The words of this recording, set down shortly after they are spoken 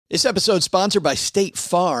This episode is sponsored by State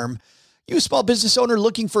Farm. You a small business owner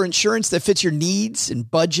looking for insurance that fits your needs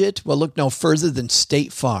and budget? Well, look no further than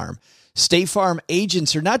State Farm. State Farm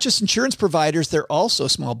agents are not just insurance providers, they're also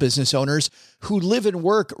small business owners who live and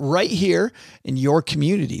work right here in your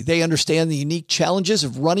community. They understand the unique challenges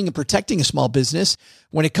of running and protecting a small business.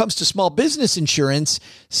 When it comes to small business insurance,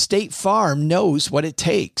 State Farm knows what it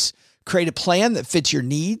takes. Create a plan that fits your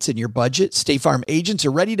needs and your budget. State Farm agents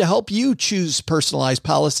are ready to help you choose personalized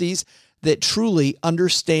policies that truly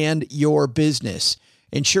understand your business.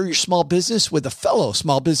 Insure your small business with a fellow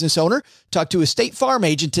small business owner. Talk to a State Farm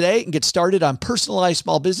agent today and get started on personalized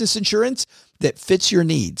small business insurance that fits your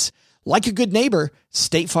needs. Like a good neighbor,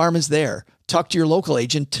 State Farm is there. Talk to your local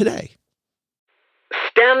agent today.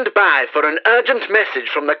 Stand by for an urgent message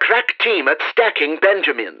from the crack team at Stacking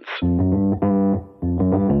Benjamins.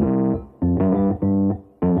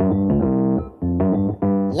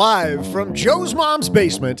 Live from Joe's mom's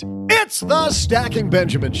basement, it's the Stacking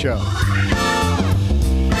Benjamin Show.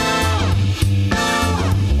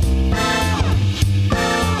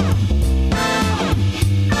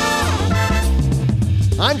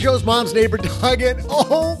 I'm Joe's mom's neighbor, Doug, and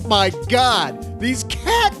oh my God, these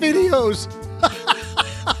cat videos.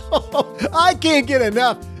 I can't get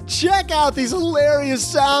enough. Check out these hilarious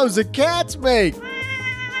sounds that cats make.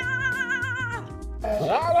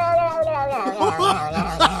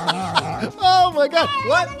 Oh my God,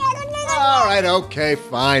 what? All right, okay,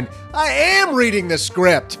 fine. I am reading the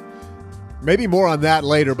script. Maybe more on that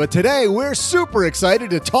later, but today we're super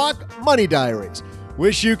excited to talk money diaries.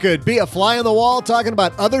 Wish you could be a fly on the wall talking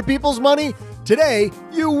about other people's money? Today,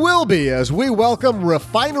 you will be as we welcome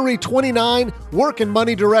Refinery 29 Work and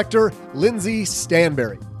Money Director Lindsey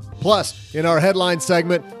Stanberry. Plus, in our headline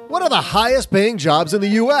segment, what are the highest paying jobs in the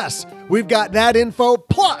U.S.? We've got that info,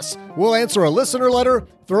 plus we'll answer a listener letter,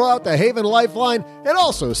 throw out the Haven Lifeline, and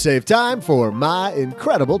also save time for my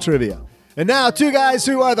incredible trivia. And now, two guys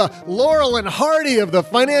who are the Laurel and Hardy of the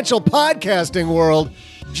financial podcasting world,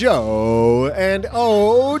 Joe and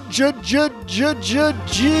O-G.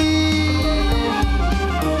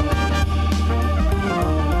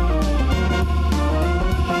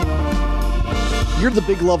 You're the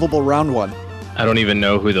big, lovable, round one. I don't even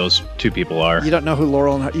know who those two people are. You don't know who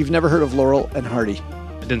Laurel and Hardy... You've never heard of Laurel and Hardy.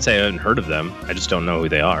 I didn't say I hadn't heard of them. I just don't know who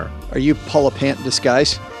they are. Are you Paula Pant in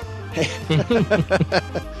disguise? Hey.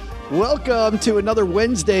 Welcome to another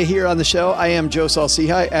Wednesday here on the show. I am Joe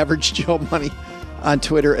Salsihai, Average Joe Money on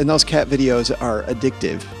Twitter, and those cat videos are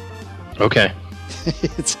addictive. Okay.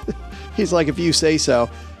 He's like, if you say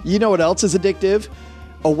so. You know what else is addictive?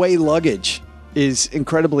 Away luggage is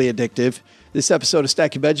incredibly addictive. This episode of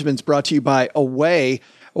Stacking Benjamin is brought to you by Away.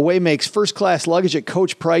 Away makes first-class luggage at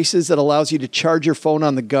coach prices that allows you to charge your phone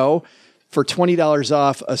on the go for $20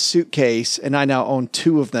 off a suitcase, and I now own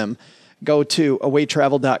two of them. Go to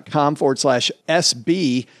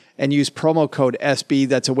awaytravel.com/SB and use promo code SB.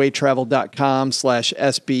 That's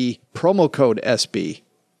awaytravel.com/SB, promo code SB.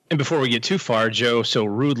 And before we get too far, Joe so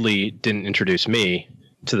rudely didn't introduce me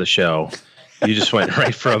to the show. You just went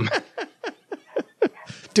right from...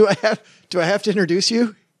 Do I have to introduce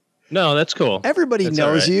you? No, that's cool. Everybody that's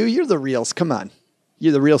knows right. you. You're the reals. Come on.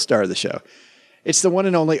 You're the real star of the show. It's the one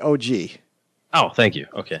and only OG. Oh, thank you.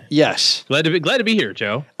 Okay. Yes. Glad to be here,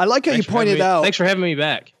 Joe. I like how you pointed out. Thanks for having me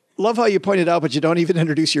back. Love how you pointed out, but you don't even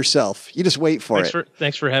introduce yourself. You just wait for it.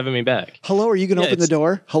 Thanks for having me back. Hello, are you going to open the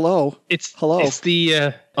door? Hello. Hello. It's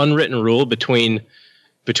the unwritten rule between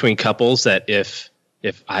couples that if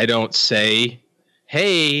I don't say,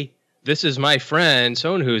 "Hey, this is my friend,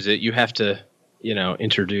 so and who's it," you have to,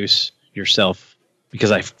 introduce yourself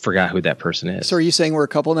because I forgot who that person is. So are you saying we're a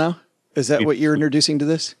couple now? Is that what you're introducing to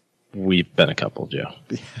this? We've been a couple, Joe.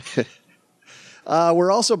 We're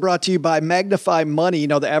also brought to you by Magnify Money.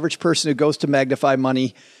 The average person who goes to Magnify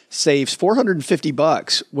Money saves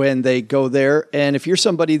 $450 when they go there. And if you're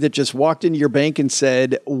somebody that just walked into your bank and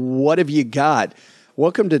said, "What have you got?"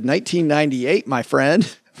 Welcome to 1998, my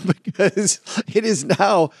friend. Because it is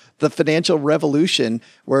now the financial revolution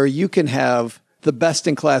where you can have the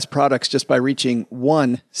best-in-class products just by reaching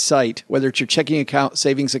one site, whether it's your checking account,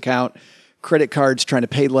 savings account, credit cards, trying to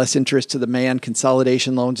pay less interest to the man,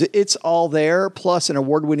 consolidation loans. It's all there, plus an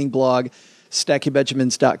award-winning blog,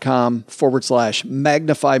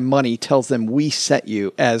 stackingbenjamins.com/magnify money tells them we sent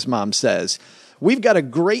you, as Mom says. We've got a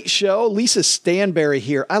great show. Lisa Stanberry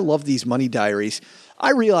here. I love these money diaries.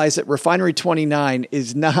 I realize that Refinery 29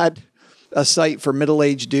 is not a site for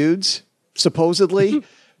middle-aged dudes, supposedly,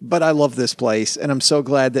 but I love this place, and I'm so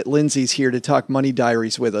glad that Lindsey's here to talk money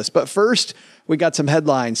diaries with us. But first, we got some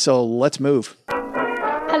headlines, so let's move.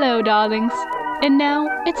 Hello, darlings. And now,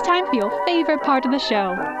 it's time for your favorite part of the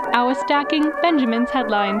show, our Stacking Benjamin's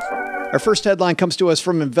headlines. Our first headline comes to us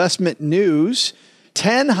from Investment News.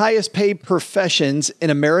 10 highest paid professions in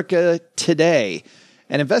America today.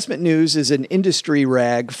 And Investment News is an industry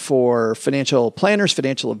rag for financial planners,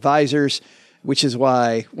 financial advisors, which is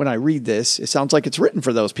why when I read this, it sounds like it's written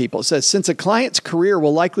for those people. It says, since a client's career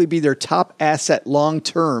will likely be their top asset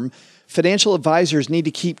long-term, financial advisors need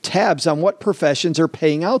to keep tabs on what professions are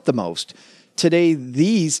paying out the most. Today,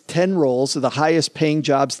 these 10 roles are the highest paying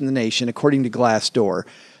jobs in the nation, according to Glassdoor.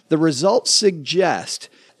 The results suggest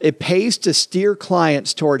it pays to steer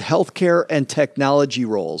clients toward healthcare and technology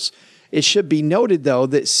roles. It should be noted, though,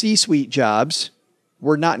 that C-suite jobs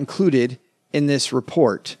were not included in this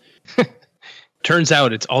report. Turns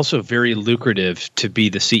out it's also very lucrative to be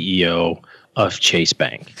the CEO of Chase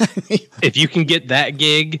Bank. If you can get that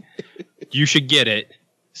gig, you should get it.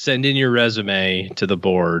 Send in your resume to the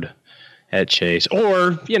board at Chase.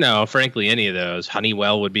 Or, frankly, any of those.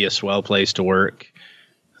 Honeywell would be a swell place to work.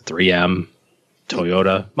 3M,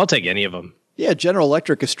 Toyota. I'll take any of them. Yeah, General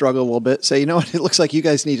Electric has struggled a little bit. Say, you know what? It looks like you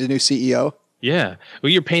guys need a new CEO. Yeah. Well,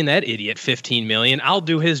 you're paying that idiot $15 million. I'll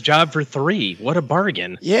do his job for $3 million. What a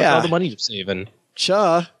bargain. Yeah. Look at all the money you're saving.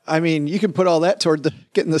 You can put all that toward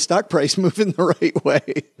getting the stock price moving the right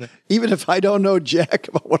way. Even if I don't know jack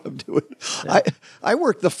about what I'm doing. Yeah. I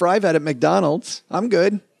work the fry vat at McDonald's. I'm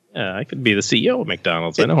good. Yeah, I could be the CEO of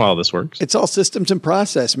McDonald's. I know how all this works. It's all systems and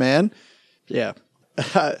process, man. Yeah.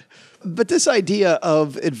 But this idea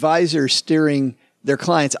of advisors steering their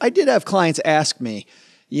clients, I did have clients ask me,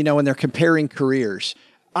 when they're comparing careers,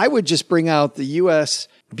 I would just bring out the U.S.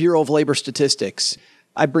 Bureau of Labor Statistics.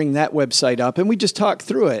 I bring that website up and we just talk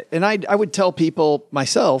through it. And I would tell people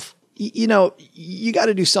myself, you got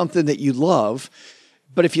to do something that you love.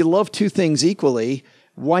 But if you love two things equally,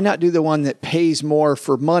 why not do the one that pays more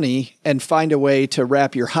for money and find a way to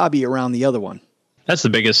wrap your hobby around the other one? That's the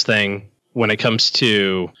biggest thing when it comes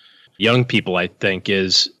to young people, I think,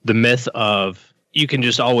 is the myth of you can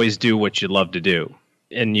just always do what you love to do.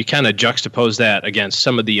 And you kind of juxtapose that against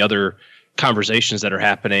some of the other conversations that are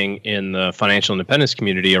happening in the financial independence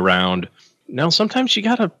community around, sometimes you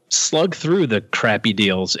got to slug through the crappy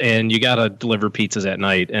deals and you got to deliver pizzas at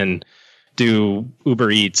night and do Uber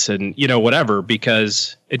Eats and, whatever,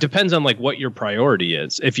 because it depends on what your priority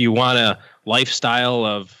is. If you want a lifestyle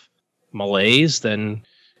of malaise, then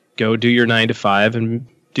go do your 9 to 5 and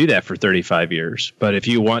do that for 35 years. But if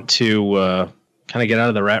you want to kind of get out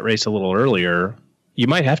of the rat race a little earlier, you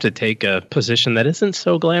might have to take a position that isn't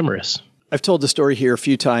so glamorous. I've told the story here a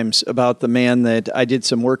few times about the man that I did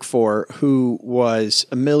some work for who was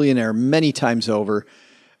a millionaire many times over,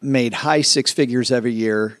 made high six figures every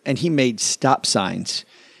year, and he made stop signs.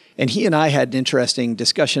 And he and I had an interesting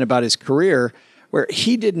discussion about his career where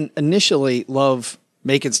he didn't initially love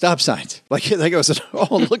making stop signs. Like I said,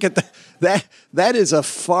 oh, look at that. That is a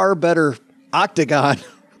far better octagon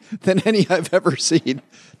than any I've ever seen.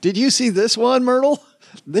 Did you see this one, Myrtle?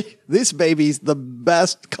 This baby's the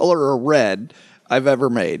best color of red I've ever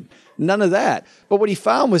made. None of that. But what he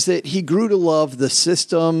found was that he grew to love the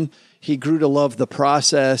system. He grew to love the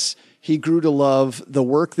process. He grew to love the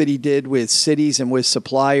work that he did with cities and with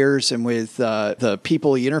suppliers and with the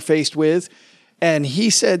people he interfaced with. And he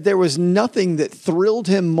said there was nothing that thrilled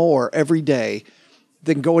him more every day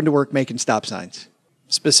than going to work making stop signs,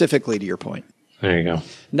 specifically to your point. There you go.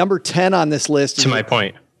 Number 10 on this list. To my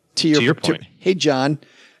point. To your point. Hey, John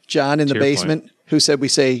in the basement, who said we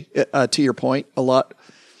say to your point a lot.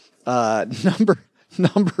 Number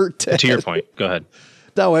 10. To your point. Go ahead.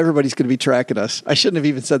 Now everybody's going to be tracking us. I shouldn't have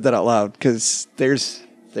even said that out loud because there's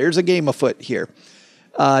a game afoot here.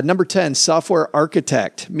 Number 10, software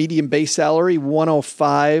architect, median base salary,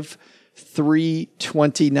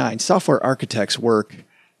 $105,329. Software architects work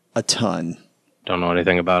a ton. Don't know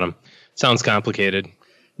anything about them. Sounds complicated.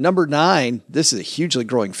 Number 9, this is a hugely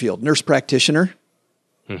growing field, nurse practitioner.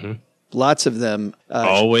 Mm-hmm. Lots of them.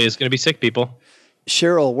 Always going to be sick people.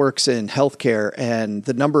 Cheryl works in healthcare, and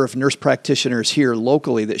the number of nurse practitioners here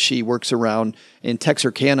locally that she works around in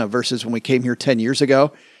Texarkana versus when we came here 10 years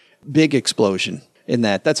ago, big explosion in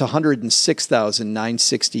that. That's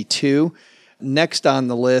 106,962. Next on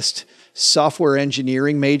the list, software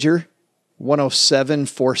engineering major,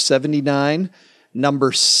 107,479.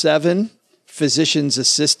 Number 7, physician's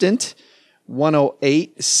assistant,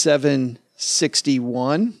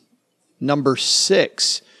 108,761. Number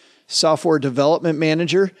 6, software development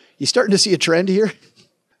manager. You starting to see a trend here?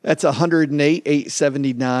 That's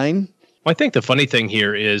 108,879. Well, I think the funny thing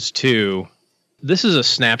here is, too, this is a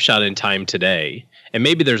snapshot in time today. And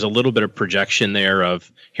maybe there's a little bit of projection there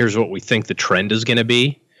of here's what we think the trend is going to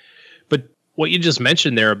be. But what you just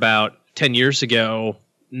mentioned there about 10 years ago,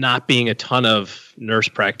 not being a ton of nurse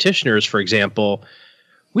practitioners, for example,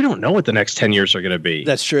 we don't know what the next 10 years are going to be.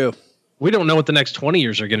 That's true. We don't know what the next 20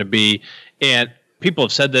 years are going to be. And people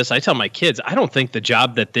have said this. I tell my kids, I don't think the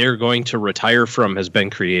job that they're going to retire from has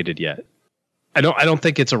been created yet. I don't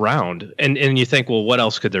think it's around. And you think, well, what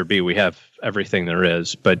else could there be? We have everything there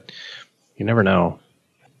is, but you never know.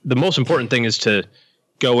 The most important thing is to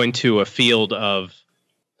go into a field of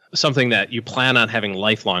something that you plan on having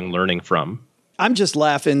lifelong learning from. I'm just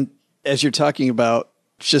laughing as you're talking about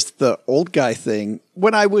just the old guy thing.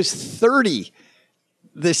 When I was 30,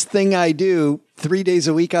 this thing I do 3 days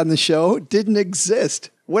a week on the show didn't exist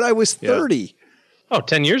when I was 30. Yeah. Oh,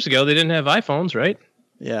 10 years ago, they didn't have iPhones, right?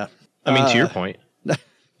 Yeah. I mean, to your point.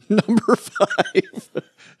 Number 5,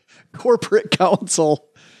 corporate counsel,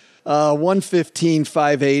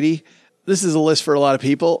 115,580. This is a list for a lot of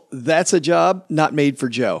people. That's a job not made for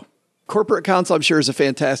Joe. Corporate counsel, I'm sure, is a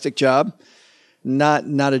fantastic job.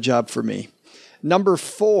 Not a job for me. Number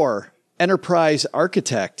 4, enterprise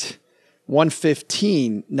architect,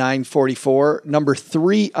 115,944. Number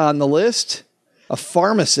 3 on the list, a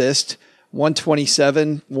pharmacist,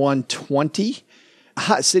 127,120.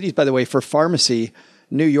 Hot cities, by the way, for pharmacy: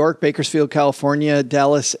 New York, Bakersfield, California,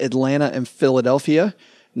 Dallas, Atlanta, and Philadelphia.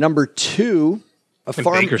 Number 2,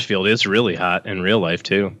 Bakersfield is really hot in real life,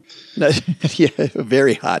 too. Yeah,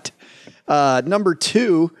 very hot. Number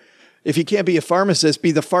 2, if you can't be a pharmacist,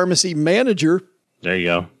 be the pharmacy manager. There you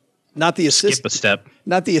go. Not the assistant. Skip a step.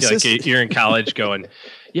 Not the assistant. Like you're in college going,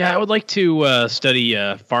 yeah, I would like to study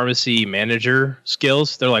pharmacy manager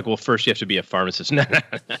skills. They're like, well, first you have to be a pharmacist. No.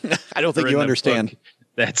 I don't think you understand.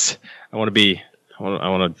 I want to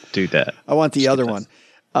do that. I want the other one.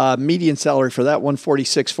 Median salary for that,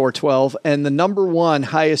 146,412. And the number 1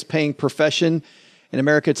 highest paying profession in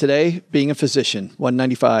America today, being a physician,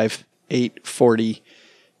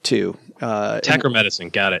 195,842. Tech or medicine.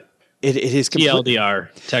 Got it. It is TLDR,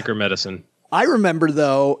 tech or medicine. I remember,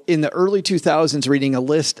 though, in the early 2000s, reading a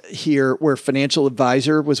list here where financial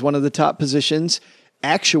advisor was one of the top positions.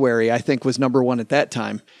 Actuary, I think, was number 1 at that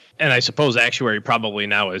time. And I suppose actuary probably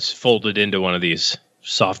now is folded into one of these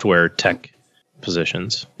software tech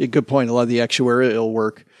positions. A good point. A lot of the actuarial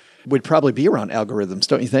work would probably be around algorithms,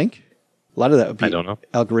 don't you think? A lot of that would be I don't know.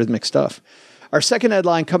 Algorithmic stuff. Our second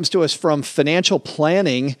headline comes to us from Financial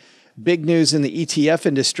Planning. Big news in the ETF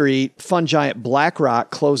industry. Fund giant BlackRock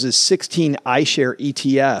closes 16 iShare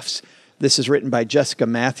ETFs. This is written by Jessica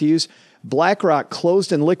Matthews. BlackRock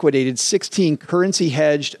closed and liquidated 16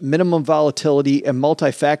 currency-hedged, minimum volatility, and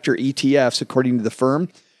multi-factor ETFs, according to the firm.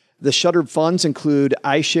 The shuttered funds include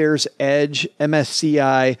iShares Edge,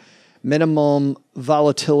 MSCI, Minimum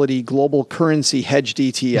Volatility Global Currency Hedged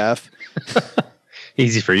ETF.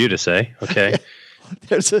 Easy for you to say. Okay.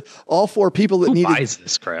 There's all 4 people that Who buys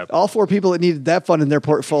this crap? All 4 people that needed that fund in their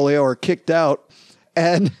portfolio are kicked out.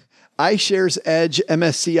 And iShares Edge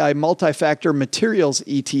MSCI Multi-Factor Materials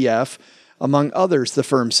ETF, among others, the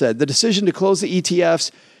firm said. The decision to close the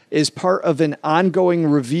ETFs is part of an ongoing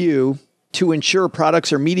review to ensure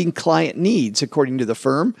products are meeting client needs, according to the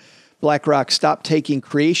firm. BlackRock stopped taking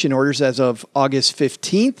creation orders as of August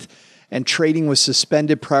 15th, and trading was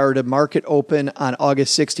suspended prior to market open on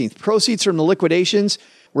August 16th. Proceeds from the liquidations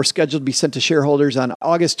were scheduled to be sent to shareholders on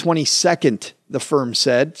August 22nd, the firm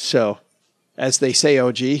said. So, as they say,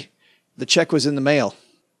 OG, the check was in the mail.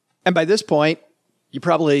 And by this point, you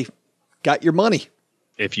probably got your money.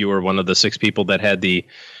 If you were one of the 6 people that had the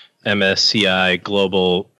MSCI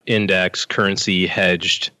Global Index Currency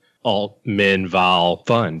Hedged Alt Min Vol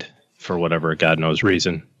Fund for whatever God knows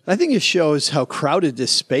reason. I think it shows how crowded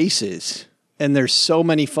this space is. And there's so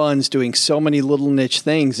many funds doing so many little niche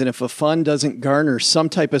things. And if a fund doesn't garner some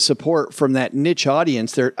type of support from that niche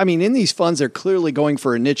audience, in these funds, they're clearly going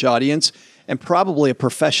for a niche audience and probably a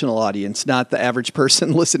professional audience, not the average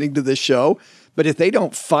person listening to this show. But if they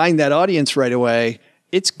don't find that audience right away,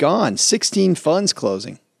 it's gone. 16 funds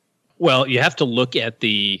closing. Well, you have to look at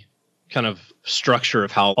the kind of structure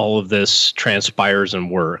of how all of this transpires and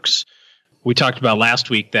works. We talked about last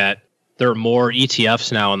week that there are more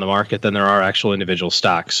ETFs now in the market than there are actual individual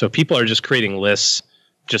stocks. So people are just creating lists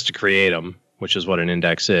just to create them, which is what an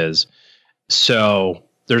index is. So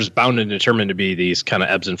there's bound and determined to be these kind of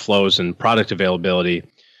ebbs and flows in product availability.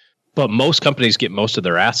 But most companies get most of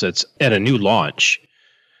their assets at a new launch.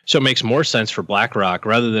 So it makes more sense for BlackRock,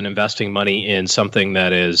 rather than investing money in something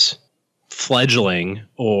that is fledgling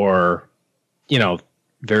or,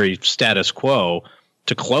 very status quo,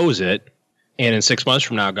 to close it And in 6 months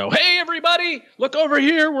from now, go, hey, everybody, look over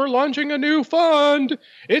here. We're launching a new fund.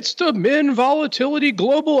 It's the Min Volatility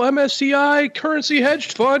Global MSCI Currency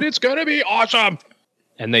Hedged Fund. It's going to be awesome.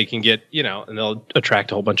 And they can get, and they'll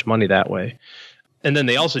attract a whole bunch of money that way. And then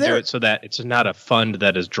they also do it so that it's not a fund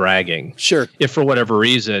that is dragging. Sure. If for whatever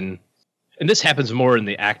reason, and this happens more in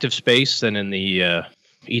the active space than in the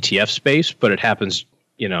ETF space, but it happens,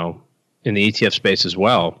 in the ETF space as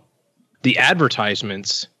well. The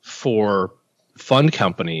advertisements for fund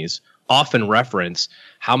companies often reference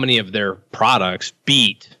how many of their products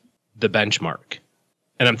beat the benchmark.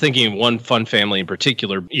 And I'm thinking one fund family in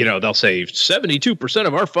particular, they'll say 72%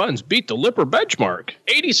 of our funds beat the Lipper benchmark.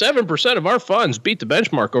 87% of our funds beat the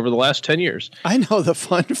benchmark over the last 10 years. I know the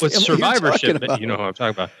fund family. With survivorship, you know who I'm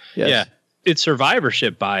talking about. Yes. Yeah. It's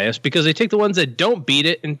survivorship bias because they take the ones that don't beat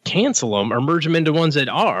it and cancel them or merge them into ones that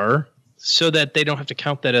are so that they don't have to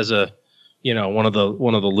count that as a, one of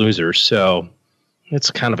the losers. So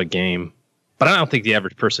it's kind of a game. But I don't think the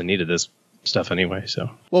average person needed this stuff anyway. So,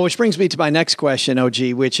 well, which brings me to my next question,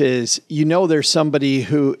 OG, which is, there's somebody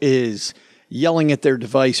who is yelling at their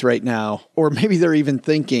device right now, or maybe they're even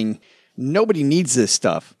thinking nobody needs this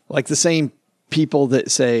stuff. Like the same people that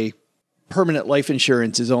say permanent life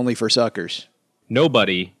insurance is only for suckers.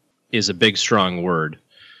 Nobody is a big, strong word.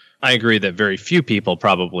 I agree that very few people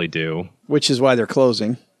probably do. Which is why they're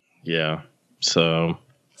closing. Yeah. So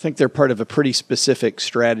I think they're part of a pretty specific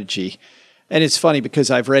strategy. And it's funny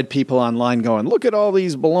because I've read people online going, look at all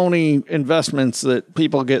these baloney investments that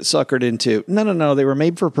people get suckered into. No. They were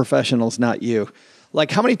made for professionals, not you.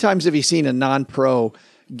 Like, how many times have you seen a non-pro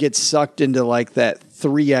get sucked into like that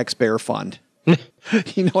 3X bear fund?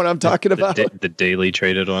 You know what I'm talking about? The daily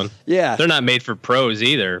traded one? Yeah. They're not made for pros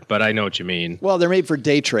either, but I know what you mean. Well, they're made for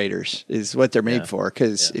day traders is what they're made for.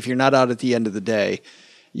 Because if you're not out at the end of the day,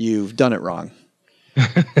 you've done it wrong.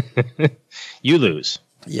 You lose.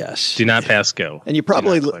 Yes. Do not pass go. And you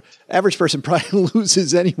probably, average person probably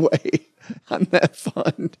loses anyway on that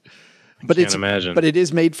fund. But can't imagine. But it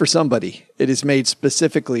is made for somebody. It is made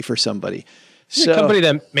specifically for somebody. The company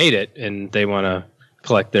that made it, and they want to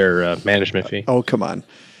collect their management fee. Oh, come on.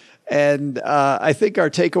 And I think our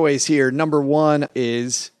takeaways here, number one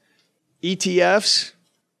is ETFs,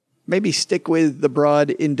 maybe stick with the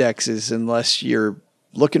broad indexes unless you're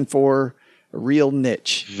looking for a real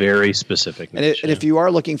niche. Very specific niche. And if you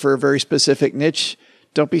are looking for a very specific niche,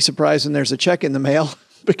 don't be surprised when there's a check in the mail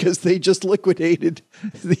because they just liquidated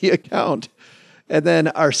the account. And then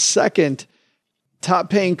our second, top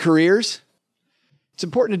paying careers. It's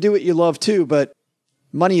important to do what you love too, but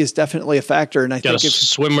money is definitely a factor. And I think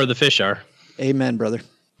swim where the fish are. Amen, brother.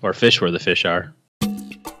 Or fish where the fish are.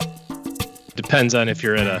 Depends on if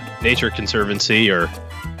you're at a nature conservancy or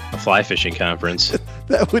a fly fishing conference.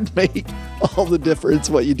 That would make all the difference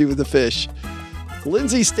what you do with the fish.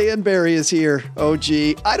 Lindsey Stanberry is here,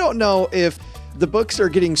 OG. I don't know if the books are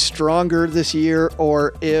getting stronger this year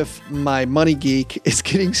or if my money geek is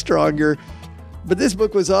getting stronger, but this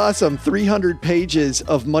book was awesome. 300 pages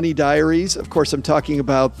of money diaries. Of course, I'm talking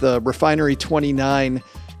about the Refinery 29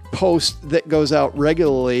 post that goes out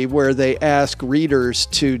regularly where they ask readers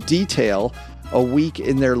to detail a week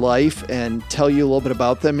in their life and tell you a little bit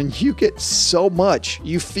about them. And you get so much.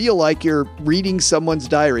 You feel like you're reading someone's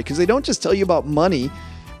diary because they don't just tell you about money.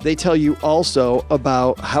 They tell you also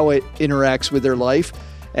about how it interacts with their life.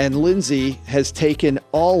 And Lindsey has taken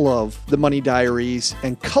all of the money diaries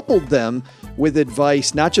and coupled them with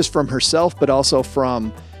advice, not just from herself, but also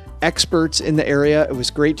from experts in the area. It was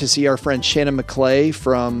great to see our friend Shannon McClay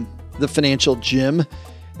from the Financial Gym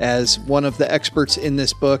as one of the experts in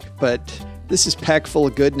this book. But this is packed full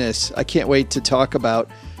of goodness. I can't wait to talk about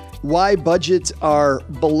why budgets are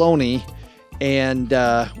baloney and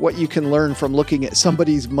what you can learn from looking at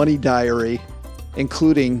somebody's money diary,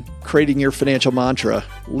 including creating your financial mantra.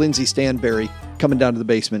 Lindsey Stanberry coming down to the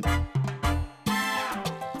basement.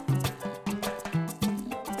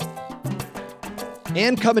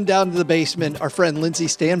 And coming down to the basement, our friend Lindsey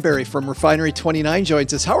Stanberry from Refinery 29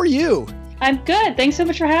 joins us. How are you? I'm good. Thanks so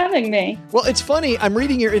much for having me. Well, it's funny. I'm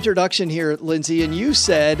reading your introduction here, Lindsey, and you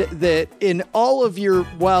said that in all of your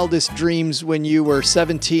wildest dreams when you were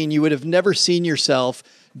 17, you would have never seen yourself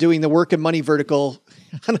doing the work and money vertical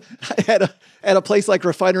at a place like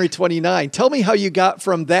Refinery 29. Tell me how you got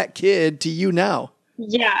from that kid to you now.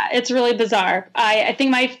 Yeah, it's really bizarre. I think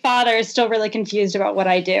my father is still really confused about what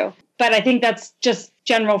I do, but I think that's just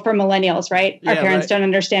general for millennials, right? Our parents don't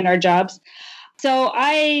understand our jobs. So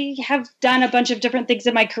I have done a bunch of different things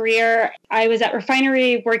in my career. I was at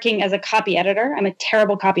Refinery working as a copy editor. I'm a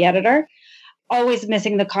terrible copy editor, always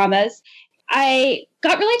missing the commas. I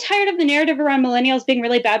got really tired of the narrative around millennials being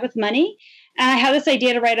really bad with money. And I had this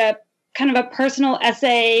idea to write a kind of a personal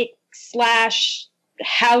essay /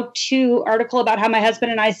 how-to article about how my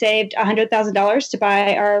husband and I saved $100,000 to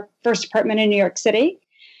buy our first apartment in New York City.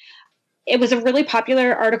 It was a really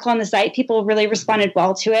popular article on the site. People really responded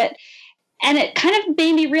well to it. And it kind of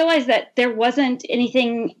made me realize that there wasn't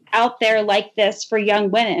anything out there like this for young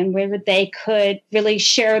women where they could really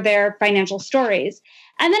share their financial stories.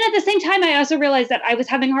 And then at the same time, I also realized that I was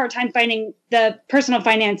having a hard time finding the personal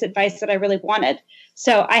finance advice that I really wanted.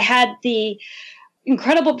 So I had the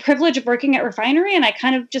incredible privilege of working at Refinery, and I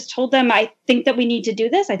kind of just told them, I think that we need to do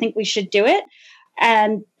this. I think we should do it.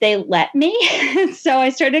 And they let me. So I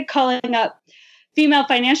started calling up female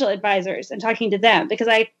financial advisors and talking to them because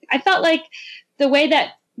I felt like the way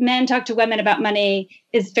that men talk to women about money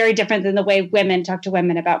is very different than the way women talk to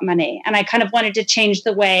women about money. And I kind of wanted to change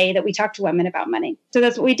the way that we talk to women about money. So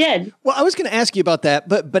that's what we did. Well, I was going to ask you about that,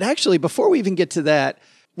 but actually, before we even get to that,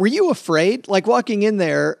 were you afraid, like walking in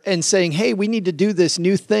there and saying, hey, we need to do this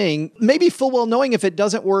new thing, maybe full well knowing if it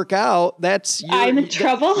doesn't work out, I'm in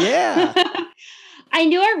trouble? Yeah. I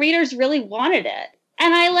knew our readers really wanted it.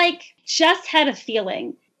 And I just had a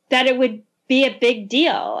feeling that it would be a big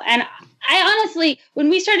deal. And I honestly, when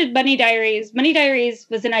we started Money Diaries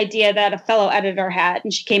was an idea that a fellow editor had.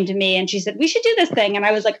 And she came to me and she said, we should do this thing. And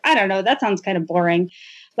I was like, I don't know, that sounds kind of boring.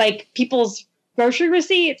 Like people's grocery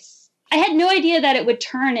receipts. I had no idea that it would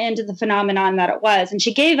turn into the phenomenon that it was. And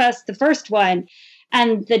she gave us the first one.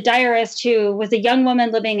 And the diarist, who was a young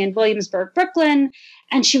woman living in Williamsburg, Brooklyn.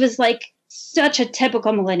 And she was like, such a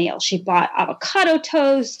typical millennial. She bought avocado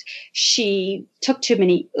toast. She took too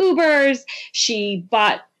many Ubers. She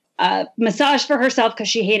bought a massage for herself because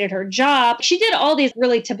she hated her job. She did all these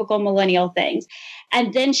really typical millennial things.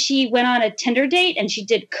 And then she went on a Tinder date and she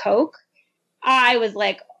did coke. I was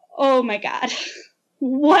like, oh my God,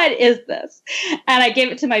 what is this? And I gave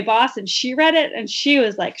it to my boss and she read it and she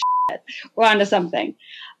was like, shit, we're onto something.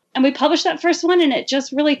 And we published that first one and it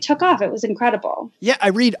just really took off. It was incredible. Yeah, I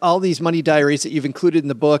read all these money diaries that you've included in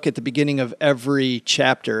the book at the beginning of every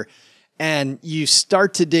chapter. And you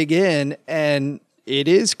start to dig in and it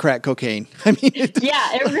is crack cocaine. I mean, yeah,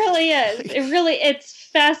 it really is. It's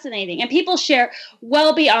fascinating. And people share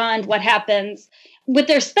well beyond what happens with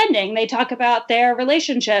their spending. They talk about their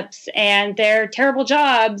relationships and their terrible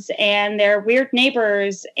jobs and their weird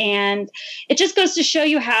neighbors. And it just goes to show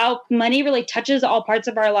you how money really touches all parts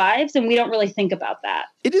of our lives. And we don't really think about that.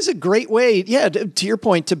 It is a great way, yeah, to your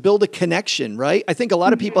point, to build a connection, right? I think a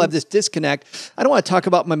lot of people have this disconnect. I don't want to talk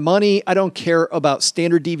about my money. I don't care about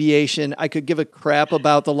standard deviation. I could give a crap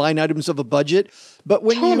about the line items of a budget. But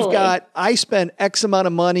when you've got, I spent X amount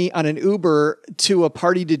of money on an Uber to a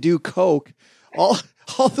party to do coke, all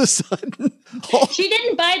of a sudden. She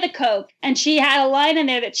didn't buy the Coke. And she had a line in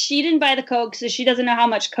there that she didn't buy the Coke, so she doesn't know how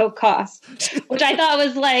much Coke costs, which I thought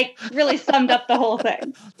was really summed up the whole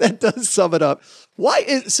thing. That does sum it up.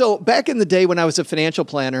 So back in the day when I was a financial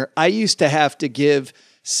planner, I used to have to give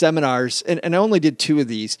seminars, and I only did 2 of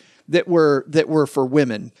these that were for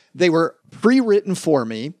women. They were pre-written for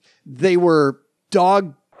me. They were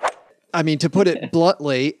to put it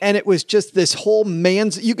bluntly, and it was just this whole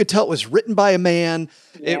you could tell it was written by a man.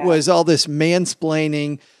 Yeah. It was all this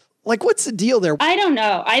mansplaining. Like, what's the deal there? I don't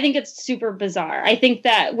know. I think it's super bizarre. I think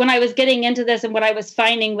that when I was getting into this and what I was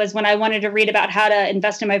finding was when I wanted to read about how to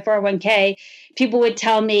invest in my 401k, people would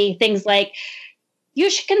tell me things like, you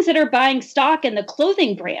should consider buying stock in the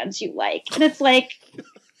clothing brands you like. And it's like,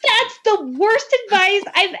 that's the worst advice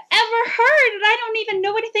I've ever heard. And I don't even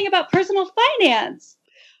know anything about personal finance.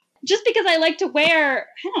 Just because I like to wear,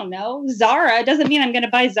 I don't know, Zara doesn't mean I'm going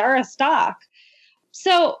to buy Zara stock.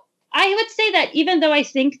 So I would say that even though I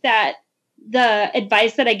think that the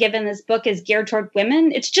advice that I give in this book is geared toward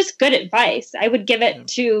women, it's just good advice. I would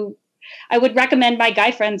recommend my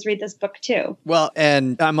guy friends read this book too. Well,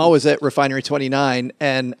 and I'm always at Refinery 29,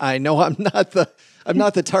 and I know I'm not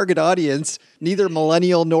the target audience, neither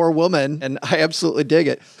millennial nor woman, and I absolutely dig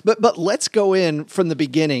it. But let's go in from the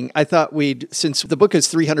beginning. I thought since the book is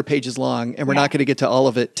 300 pages long, and we're not going to get to all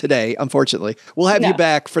of it today, unfortunately. We'll have you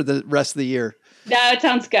back for the rest of the year. No, it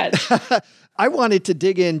sounds good. I wanted to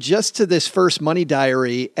dig in just to this first money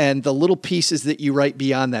diary and the little pieces that you write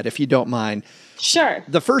beyond that, if you don't mind. Sure.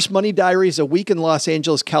 The first money diary is a week in Los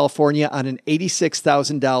Angeles, California on an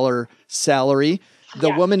 $86,000 salary. The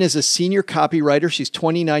woman is a senior copywriter. She's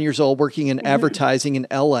 29 years old, working in advertising in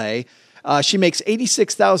LA. She makes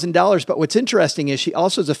 $86,000, but what's interesting is she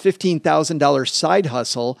also has a $15,000 side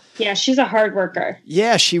hustle. Yeah, she's a hard worker.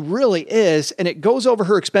 Yeah, she really is, and it goes over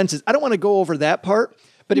her expenses. I don't want to go over that part,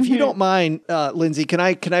 but if you don't mind, Lindsey, can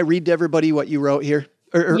I read to everybody what you wrote here?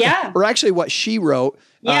 or actually what she wrote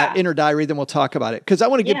in her diary, then we'll talk about it. Because I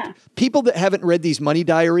want to give people that haven't read these money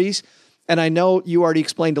diaries, and I know you already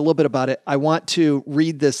explained a little bit about it, I want to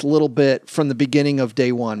read this little bit from the beginning of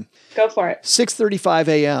day one. Go for it. 6:35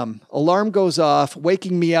 a.m. Alarm goes off,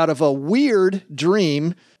 waking me out of a weird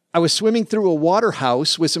dream. I was swimming through a water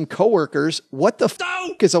house with some coworkers. What the f***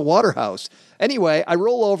 is a water house? Anyway, I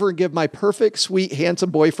roll over and give my perfect, sweet,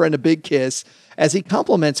 handsome boyfriend a big kiss as he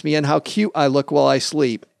compliments me on how cute I look while I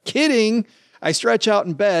sleep. Kidding. I stretch out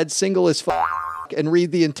in bed, single as f***, and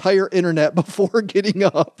read the entire internet before getting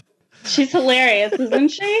up. She's hilarious, isn't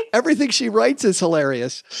she? Everything she writes is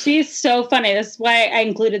hilarious. She's so funny. That's why I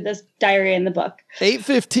included this diary in the book.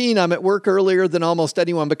 8:15, I'm at work earlier than almost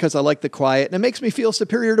anyone because I like the quiet, and it makes me feel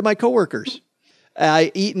superior to my coworkers.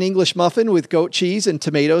 I eat an English muffin with goat cheese and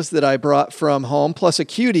tomatoes that I brought from home, plus a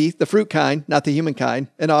cutie, the fruit kind, not the human kind,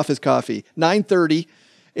 and office coffee. 9:30.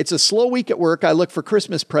 It's a slow week at work. I look for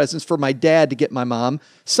Christmas presents for my dad to get my mom.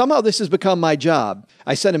 Somehow this has become my job.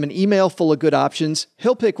 I send him an email full of good options.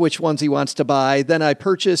 He'll pick which ones he wants to buy. Then I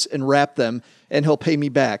purchase and wrap them, and he'll pay me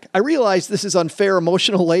back. I realize this is unfair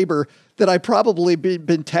emotional labor that I probably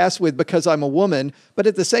been tasked with because I'm a woman, but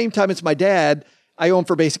at the same time, it's my dad. I owe him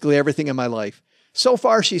for basically everything in my life. So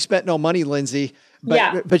far, she spent no money, Lindsey,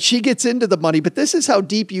 but she gets into the money. But this is how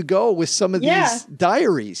deep you go with some of these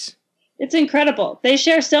diaries. It's incredible. They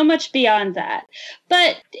share so much beyond that.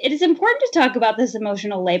 But it is important to talk about this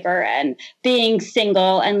emotional labor and being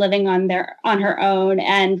single and living on her own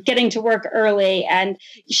and getting to work early. And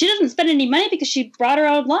she doesn't spend any money because she brought her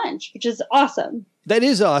own lunch, which is awesome. That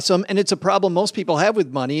is awesome. And it's a problem most people have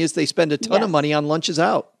with money is they spend a ton of money on lunches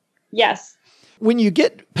out. Yes. When you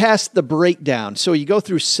get past the breakdown, so you go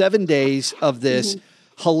through 7 days of this,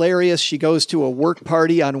 hilarious. She goes to a work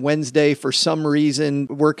party on Wednesday for some reason.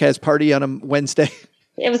 Work has party on a Wednesday.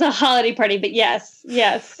 It was a holiday party, but yes.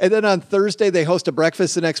 And then on Thursday, they host a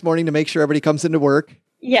breakfast the next morning to make sure everybody comes into work.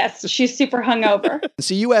 Yes, she's super hungover.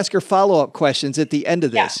 So you ask her follow-up questions at the end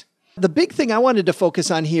of this. The big thing I wanted to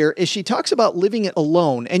focus on here is she talks about living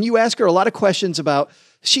alone. And you ask her a lot of questions about,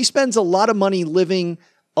 she spends a lot of money living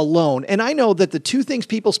alone. And I know that the two things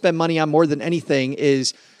people spend money on more than anything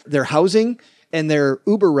is their housing and their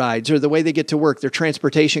Uber rides or the way they get to work, their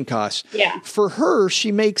transportation costs. Yeah. For her,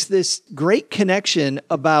 she makes this great connection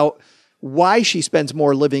about why she spends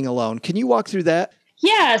more living alone. Can you walk through that?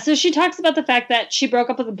 Yeah. So she talks about the fact that she broke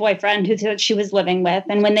up with a boyfriend who she was living with.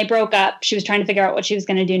 And when they broke up, she was trying to figure out what she was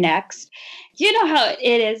going to do next. You know how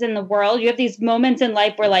it is in the world. You have these moments in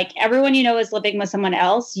life where like everyone you know is living with someone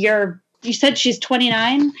else. You said she's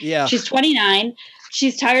 29? Yeah. She's 29.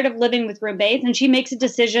 She's tired of living with roommates, and she makes a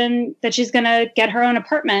decision that she's going to get her own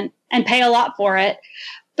apartment and pay a lot for it.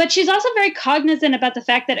 But she's also very cognizant about the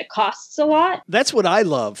fact that it costs a lot. That's what I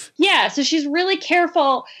love. Yeah, so she's really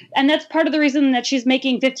careful, and that's part of the reason that she's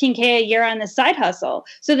making $15K a year on this side hustle,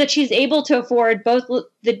 so that she's able to afford both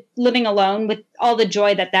the living alone with all the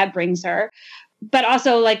joy that brings her, but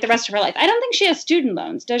also like the rest of her life. I don't think she has student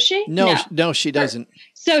loans, does she? No, she doesn't.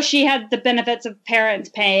 So she had the benefits of parents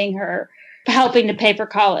paying her, helping to pay for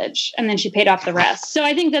college, and then she paid off the rest. So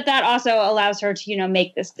I think that also allows her to,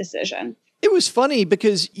 make this decision. It was funny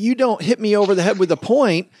because you don't hit me over the head with a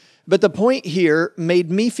point, but the point here made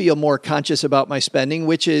me feel more conscious about my spending,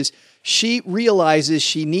 which is she realizes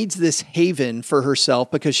she needs this haven for herself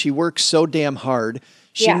because she works so damn hard.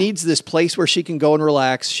 She needs this place where she can go and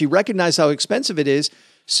relax. She recognized how expensive it is.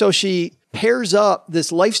 So she pairs up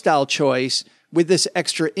this lifestyle choice with this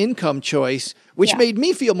extra income choice, which made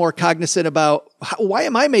me feel more cognizant about why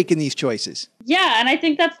am I making these choices? Yeah, and I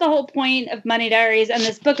think that's the whole point of Money Diaries and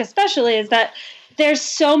this book especially is that there's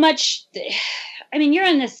so much, you're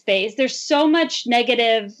in this space, there's so much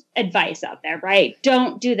negative advice out there, right?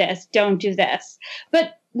 Don't do this, don't do this.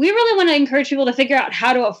 But we really want to encourage people to figure out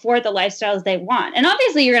how to afford the lifestyles they want. And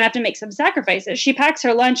obviously, you're going to have to make some sacrifices. She packs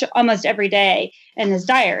her lunch almost every day in this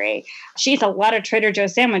diary. She eats a lot of Trader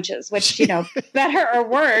Joe's sandwiches, which, better or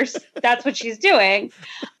worse, that's what she's doing.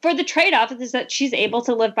 For the trade-off is that she's able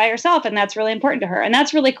to live by herself, and that's really important to her. And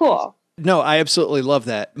that's really cool. No, I absolutely love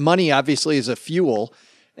that. Money obviously is a fuel.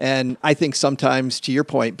 And I think sometimes, to your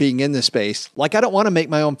point, being in this space, like I don't want to make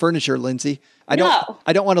my own furniture, Lindsey. I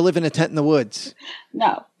don't want to live in a tent in the woods.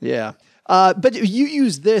 No. Yeah. But you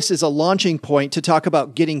use this as a launching point to talk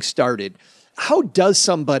about getting started. How does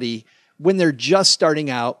somebody, when they're just starting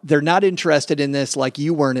out, they're not interested in this like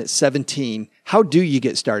you weren't at 17, how do you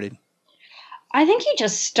get started? I think you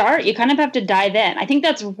just start. You kind of have to dive in. I think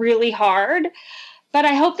that's really hard. But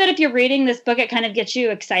I hope that if you're reading this book, it kind of gets you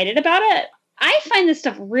excited about it. I find this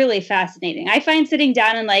stuff really fascinating. I find sitting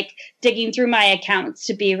down and like digging through my accounts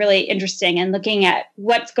to be really interesting and looking at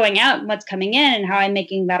what's going out and what's coming in and how I'm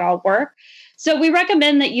making that all work. So we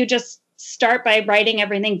recommend that you just start by writing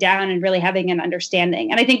everything down and really having an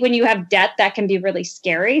understanding. And I think when you have debt, that can be really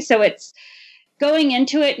scary. So it's going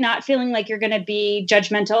into it not feeling like you're going to be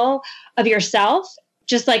judgmental of yourself,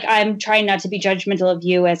 just like I'm trying not to be judgmental of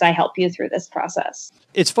you as I help you through this process.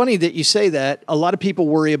 It's funny that you say that. A lot of people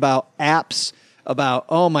worry about apps, about,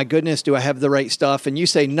 oh my goodness, do I have the right stuff? And you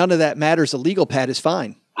say none of that matters. A legal pad is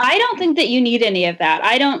fine. I don't think that you need any of that.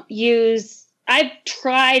 I've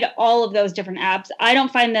tried all of those different apps. I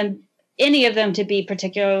don't find any of them to be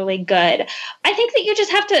particularly good. I think that you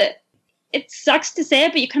just have to, it sucks to say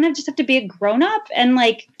it, but you kind of just have to be a grown up and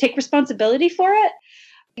like take responsibility for it.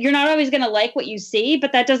 You're not always going to like what you see,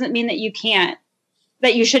 but that doesn't mean that you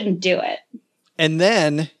shouldn't do it. And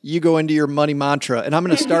then you go into your money mantra. And I'm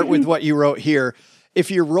going to start with what you wrote here. If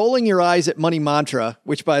you're rolling your eyes at money mantra,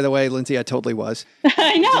 which by the way, Lindsey, I totally was.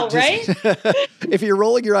 I know, right? If you're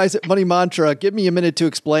rolling your eyes at money mantra, give me a minute to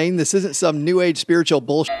explain. This isn't some new age spiritual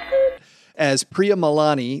bullshit. As Priya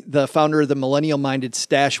Malani, the founder of the millennial-minded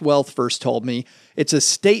Stash Wealth, first told me, it's a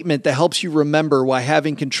statement that helps you remember why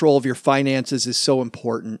having control of your finances is so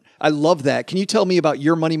important. I love that. Can you tell me about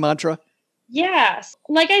your money mantra? Yes.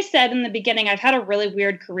 Like I said in the beginning, I've had a really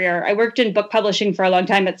weird career. I worked in book publishing for a long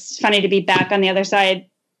time. It's funny to be back on the other side,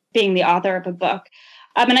 being the author of a book.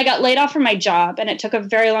 And I got laid off from my job, and it took a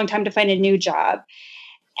very long time to find a new job.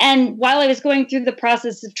 And while I was going through the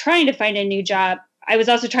process of trying to find a new job, I was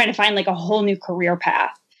also trying to find like a whole new career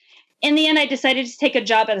path. In the end, I decided to take a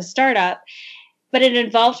job at a startup, but it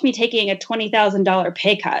involved me taking a $20,000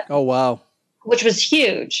 pay cut. Oh, wow. Which was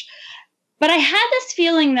huge. But I had this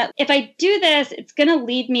feeling that if I do this, it's going to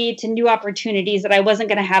lead me to new opportunities that I wasn't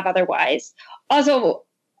going to have otherwise. Also,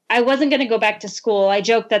 I wasn't going to go back to school. I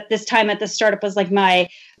joked that this time at the startup was like my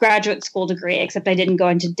graduate school degree, except I didn't go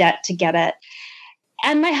into debt to get it.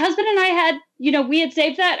 And my husband and I had, we had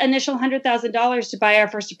saved that initial $100,000 to buy our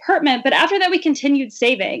first apartment. But after that, we continued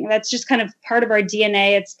saving. That's just kind of part of our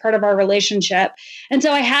DNA. It's part of our relationship. And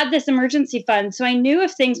so I had this emergency fund. So I knew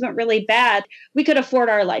if things went really bad, we could afford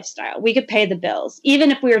our lifestyle. We could pay the bills, even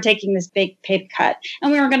if we were taking this big pay cut.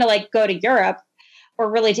 And we weren't going to like go to Europe or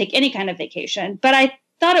really take any kind of vacation. But I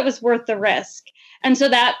thought it was worth the risk. And so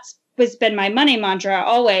that's been my money mantra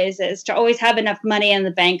always, is to always have enough money in the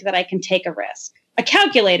bank that I can take a risk. A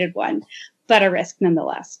calculated one, but a risk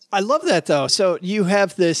nonetheless. I love that though. So you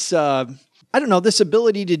have this, this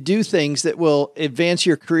ability to do things that will advance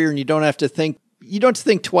your career, and you don't have to think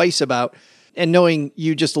twice about. And knowing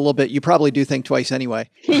you just a little bit, you probably do think twice anyway.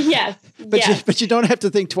 Yes. But you don't have to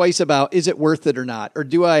think twice about, is it worth it or not? Or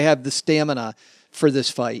do I have the stamina for this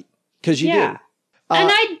fight? Because you do. And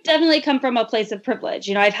I definitely come from a place of privilege.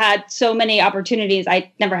 I've had so many opportunities.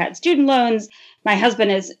 I never had student loans. My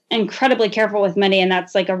husband is incredibly careful with money, and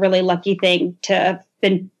that's like a really lucky thing to have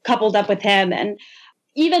been coupled up with him. And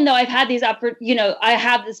even though I've had I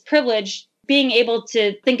have this privilege, being able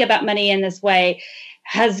to think about money in this way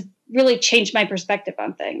has really changed my perspective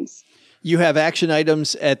on things. You have action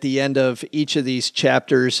items at the end of each of these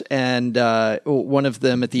chapters, and one of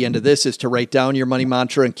them at the end of this is to write down your money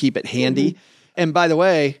mantra and keep it handy. Mm-hmm. And by the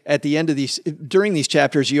way, at the end of during these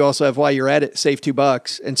chapters, you also have, while you're at it, save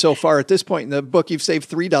 $2. And so far at this point in the book, you've saved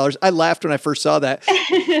 $3. I laughed when I first saw that.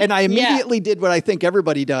 And I immediately did what I think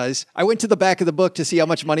everybody does. I went to the back of the book to see how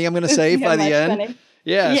much money I'm going to save by the end. Funny.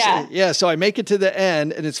 Yeah. So I make it to the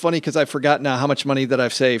end, and it's funny because I've forgotten now how much money that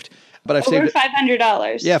I've saved. But I've saved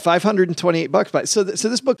 $500. Yeah, $528. So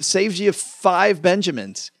this book saves you 5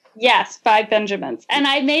 Benjamins. Yes, 5 Benjamins. And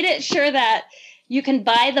I made it sure that you can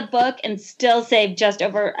buy the book and still save just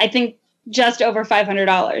over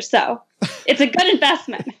 $500. So it's a good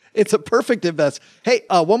investment. It's a perfect investment. Hey,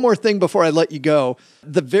 one more thing before I let you go.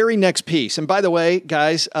 The very next piece, and by the way,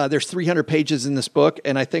 guys, there's 300 pages in this book,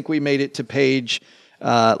 and I think we made it to page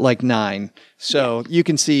 9. So you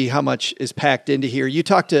can see how much is packed into here. You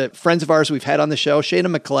talked to friends of ours we've had on the show.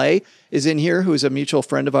 Shana McClay is in here, who is a mutual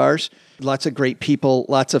friend of ours. Lots of great people,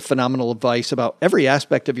 lots of phenomenal advice about every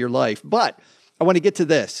aspect of your life. But I want to get to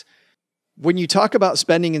this. When you talk about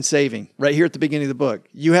spending and saving, right here at the beginning of the book,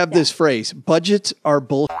 you have this phrase, budgets are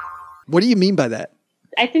bullshit. What do you mean by that?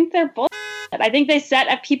 I think they're bullshit. I think they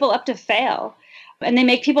set people up to fail, and they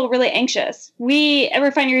make people really anxious. We at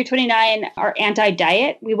Refinery 29 are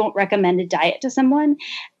anti-diet. We won't recommend a diet to someone.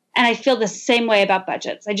 And I feel the same way about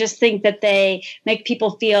budgets. I just think that they make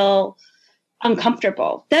people feel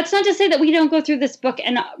uncomfortable. That's not to say that we don't go through this book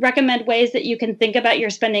and recommend ways that you can think about your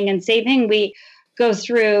spending and saving. We go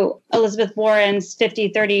through Elizabeth Warren's 50,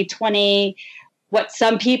 30, 20, what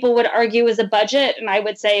some people would argue is a budget, and I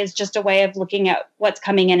would say is just a way of looking at what's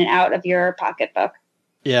coming in and out of your pocketbook.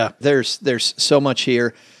 Yeah, there's so much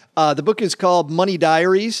here. The book is called Money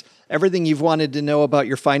Diaries, Everything You've Wanted to Know About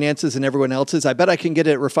Your Finances and Everyone Else's. I bet I can get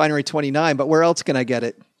it at Refinery 29, but where else can I get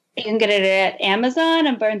it? You can get it at Amazon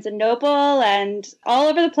and Barnes & Noble and all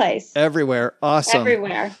over the place. Everywhere. Awesome.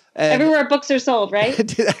 Everywhere. Everywhere books are sold,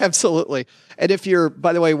 right? Absolutely. And if you're,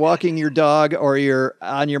 by the way, walking your dog or you're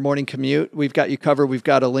on your morning commute, we've got you covered. We've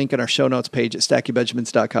got a link on our show notes page at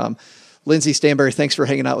stackingbenjamins.com. Lindsey, Stanberry, thanks for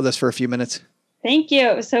hanging out with us for a few minutes. Thank you.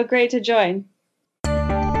 It was so great to join.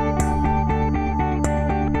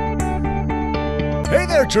 Hey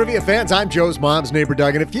there, trivia fans. I'm Joe's mom's neighbor,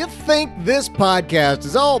 Doug. And if you think this podcast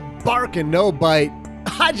is all bark and no bite,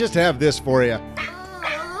 I just have this for you.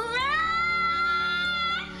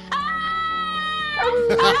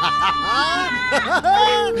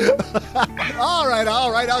 All right.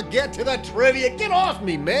 I'll get to the trivia. Get off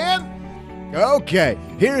me, man. Okay,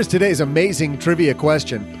 here's today's amazing trivia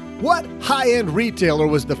question. What high-end retailer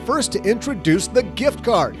was the first to introduce the gift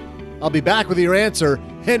card? I'll be back with your answer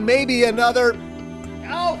and maybe another...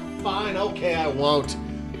 Oh, fine. Okay, I won't.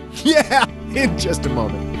 Yeah, in just a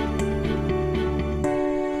moment.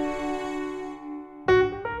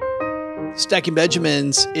 Stacking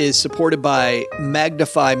Benjamins is supported by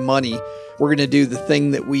Magnify Money. We're going to do the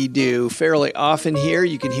thing that we do fairly often here.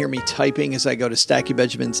 You can hear me typing as I go to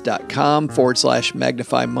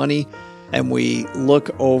stackingbenjamins.com/magnify money. And we look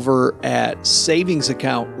over at savings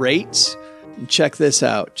account rates. And check this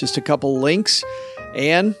out. Just a couple links.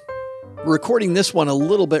 And recording this one a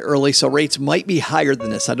little bit early, so rates might be higher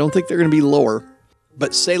than this. I don't think they're going to be lower.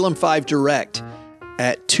 But Salem 5 Direct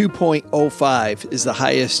at 2.05 is the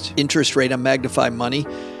highest interest rate on Magnify Money.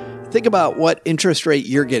 Think about what interest rate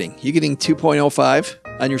you're getting. You getting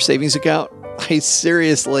 2.05 on your savings account? I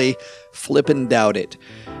seriously flippin' doubt it.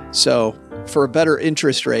 So for a better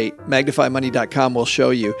interest rate, magnifymoney.com will show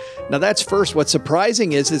you. Now that's first. What's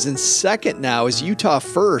surprising is in second now is Utah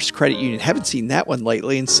First Credit Union. Haven't seen that one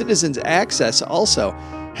lately. And Citizens Access also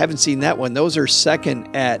haven't seen that one. Those are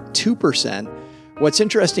second at 2%. What's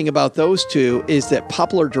interesting about those two is that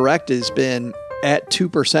Popular Direct has been at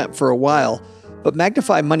 2% for a while, but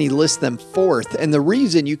Magnify Money lists them fourth. And the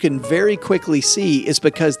reason you can very quickly see is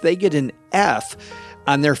because they get an F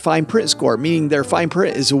on their fine print score, meaning their fine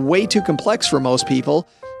print is way too complex for most people.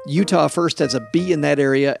 Utah First has a B in that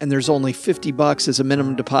area, and there's only $50 as a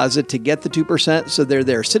minimum deposit to get the 2%, so they're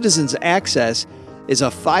there. Citizens Access is a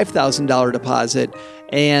 $5,000 deposit,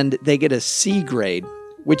 and they get a C grade,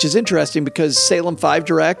 which is interesting because Salem 5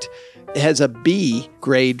 Direct has a B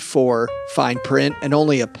grade for fine print and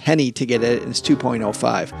only a penny to get it, and it's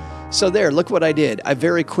 2.05. So there, look what I did. I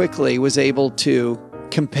very quickly was able to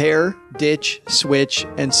compare, ditch, switch,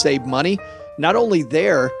 and save money. Not only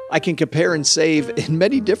there, I can compare and save in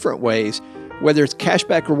many different ways, whether it's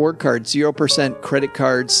cashback reward cards, 0% credit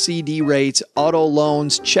cards, CD rates, auto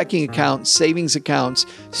loans, checking accounts, savings accounts,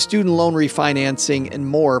 student loan refinancing, and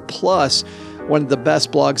more. Plus, one of the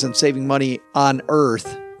best blogs on saving money on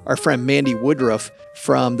earth, our friend Mandy Woodruff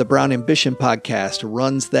from the Brown Ambition podcast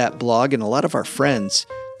runs that blog, and a lot of our friends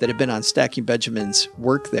that have been on Stacking Benjamins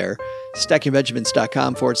work there.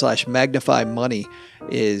 stackingbenjamins.com/magnify money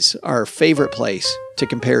is our favorite place to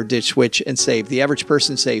compare, ditch, switch, and save. The average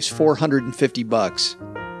person saves $450.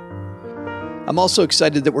 I'm also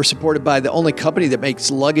excited that we're supported by the only company that makes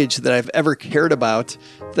luggage that I've ever cared about.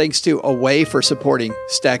 Thanks to Away for supporting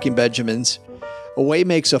Stacking Benjamins. Away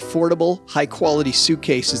makes affordable, high-quality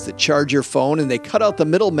suitcases that charge your phone, and they cut out the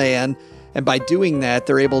middleman. And by doing that,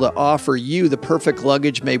 they're able to offer you the perfect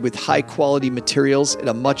luggage made with high-quality materials at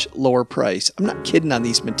a much lower price. I'm not kidding on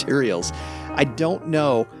these materials. I don't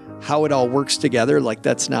know how it all works together. Like,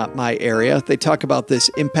 that's not my area. They talk about this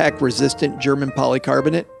impact-resistant German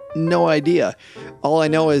polycarbonate. No idea. All I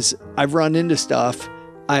know is I've run into stuff.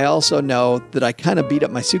 I also know that I kind of beat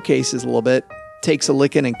up my suitcases a little bit. Takes a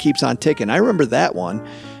licking and keeps on ticking. I remember that one.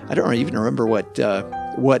 I don't even remember what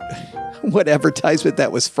advertisement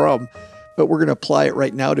that was from, but we're going to apply it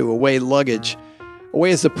right now to Away luggage. Away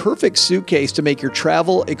is the perfect suitcase to make your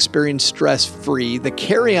travel experience stress-free. The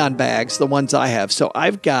carry-on bags, the ones I have. So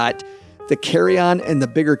I've got the carry-on and the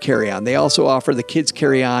bigger carry-on. They also offer the kids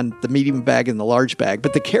carry-on, the medium bag, and the large bag.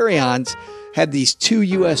 But the carry-ons have these 2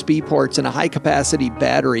 USB ports and a high-capacity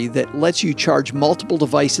battery that lets you charge multiple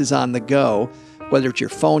devices on the go, whether it's your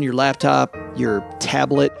phone, your laptop, your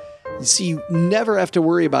tablet. So you never have to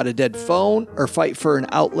worry about a dead phone or fight for an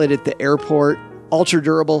outlet at the airport. Ultra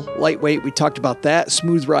durable, lightweight, we talked about that.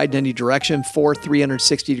 Smooth ride in any direction. 4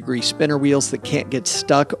 360-degree spinner wheels that can't get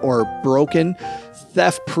stuck or broken.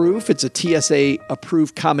 Theft proof, it's a TSA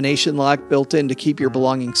approved combination lock built in to keep your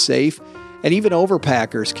belongings safe. And even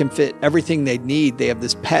overpackers can fit everything they need. They have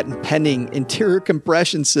this patent pending interior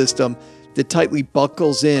compression system that tightly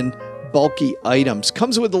buckles in bulky items.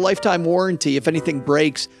 Comes with a lifetime warranty. If anything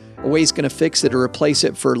breaks, Away's going to fix it or replace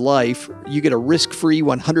it for life. You get a risk-free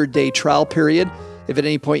 100-day trial period. If at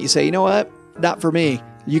any point you say, you know what, not for me,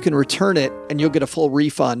 you can return it and you'll get a full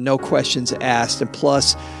refund, no questions asked. And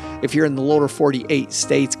plus, if you're in the lower 48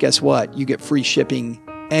 states, guess what? You get free shipping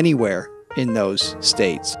anywhere in those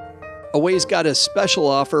states. Away's got a special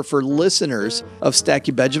offer for listeners of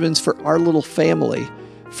Stacking Benjamins for our little family.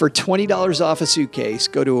 For $20 off a suitcase,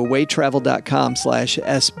 go to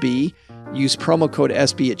awaytravel.com/SB. Use promo code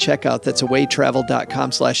SB at checkout. That's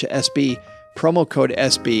awaytravel.com/SB. Promo code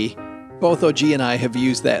SB. Both OG and I have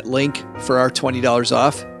used that link for our $20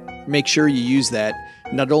 off. Make sure you use that.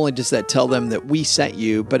 Not only does that tell them that we sent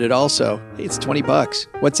you, but it also, hey, it's $20.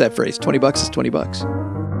 What's that phrase? $20 is $20.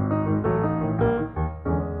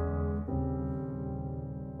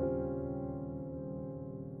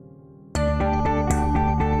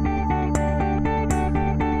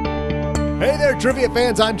 Hey there, trivia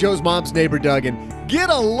fans. I'm Joe's mom's neighbor, Doug, and get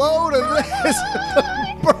a load of this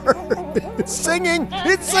bird. It's singing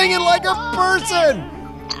like a person.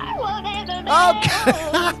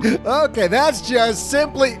 Okay. Okay, that's just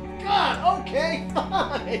simply... God, okay,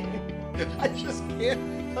 fine. I just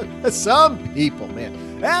can't... Some people,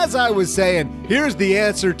 man. As I was saying, here's the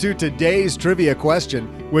answer to today's trivia question,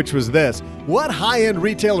 which was this. What high-end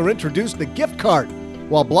retailer introduced the gift card?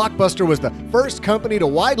 While Blockbuster was the first company to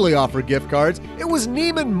widely offer gift cards, it was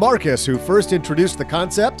Neiman Marcus who first introduced the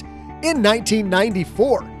concept in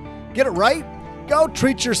 1994. Get it right? Go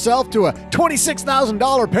treat yourself to a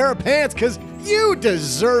 $26,000 pair of pants because you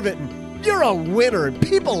deserve it and you're a winner and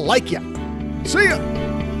people like you. See ya!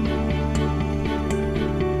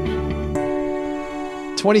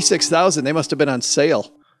 $26,000, they must have been on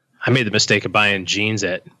sale. I made the mistake of buying jeans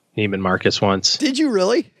at Neiman Marcus once. Did you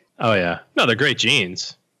really? Oh, yeah. No, they're great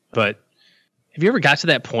jeans. But have you ever got to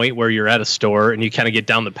that point where you're at a store and you kind of get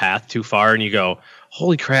down the path too far and you go,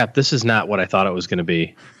 holy crap, this is not what I thought it was going to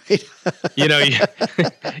be. You know,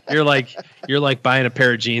 you're like buying a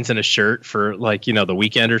pair of jeans and a shirt for like, you know, the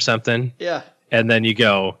weekend or something. Yeah. And then you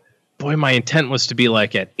go, boy, my intent was to be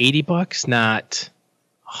like at $80, not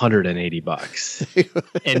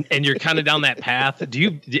 $180. and you're kind of down that path. Have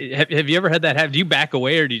you ever had that happen? Do you back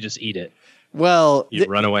away or do you just eat it? Well, you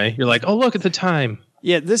run away. You're like, oh, look at the time.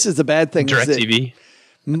 Yeah, this is the bad thing. DirecTV.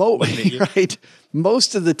 Right.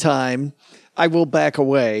 Most of the time, I will back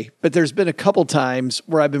away. But there's been a couple times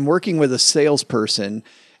where I've been working with a salesperson,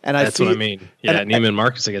 and that's what I mean. Yeah, Neiman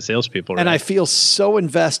Marcus, I get salespeople. Right? And I feel so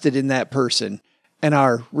invested in that person and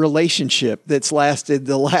our relationship that's lasted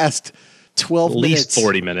the last 12 minutes. At least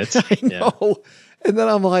 40 minutes. I know. Yeah. And then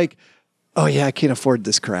I'm like, oh yeah, I can't afford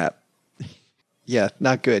this crap. Yeah,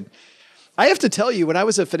 not good. I have to tell you, when I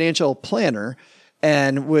was a financial planner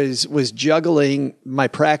and was juggling my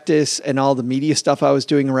practice and all the media stuff I was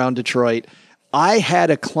doing around Detroit, I had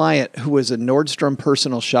a client who was a Nordstrom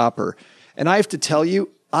personal shopper. And I have to tell you,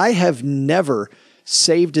 I have never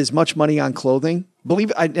saved as much money on clothing,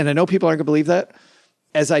 and I know people aren't going to believe that,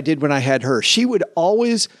 as I did when I had her. She would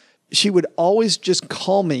always just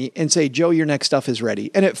call me and say, Joe, your next stuff is ready.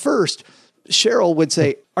 And at first, Cheryl would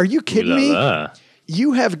say, are you kidding me?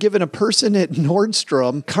 You have given a person at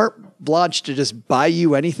Nordstrom carte blanche to just buy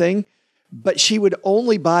you anything, but she would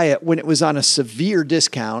only buy it when it was on a severe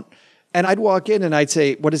discount. And I'd walk in and I'd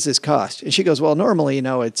say, what does this cost? And she goes, well, normally,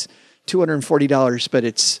 it's $240, but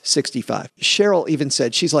it's $65. Cheryl even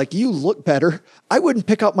said, she's like, you look better. I wouldn't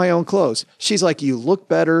pick out my own clothes. She's like, you look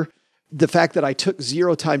better. The fact that I took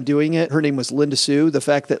zero time doing it, her name was Linda Sue. The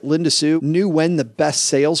fact that Linda Sue knew when the best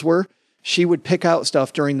sales were. She would pick out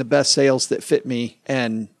stuff during the best sales that fit me,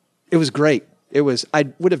 and it was great.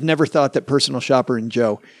 I would have never thought that Personal Shopper and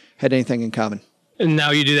Joe had anything in common. And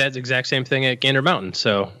now you do that exact same thing at Gander Mountain.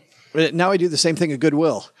 So now I do the same thing at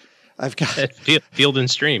Goodwill. I've got at Field and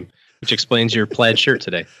Stream, which explains your plaid shirt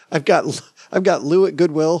today. I've got Lou at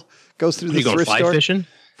Goodwill, goes through the thrift store. You going fly fishing?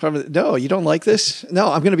 No, you don't like this?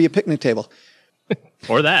 No, I'm going to be a picnic table.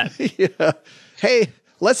 Or that. Yeah. Hey,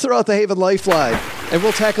 let's throw out the Haven Lifeline, and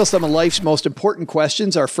we'll tackle some of life's most important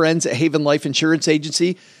questions. Our friends at Haven Life Insurance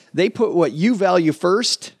Agency, they put what you value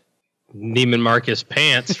first. Neiman Marcus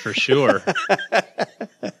pants, for sure.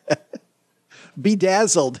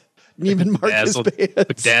 Bedazzled Neiman Marcus pants.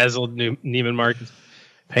 Bedazzled Neiman Marcus.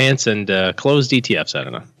 Pants and closed ETFs. I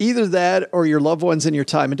don't know. Either that or your loved ones and your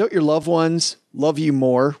time. And don't your loved ones love you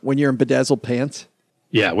more when you're in bedazzled pants?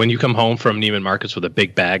 Yeah, when you come home from Neiman Marcus with a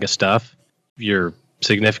big bag of stuff, your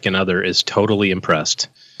significant other is totally impressed.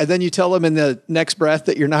 And then you tell them in the next breath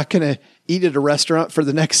that you're not going to eat at a restaurant for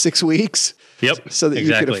the next 6 weeks. Yep. So that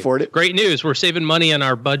you can afford it. Great news. We're saving money on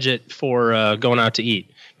our budget for going out to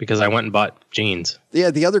eat because I went and bought jeans.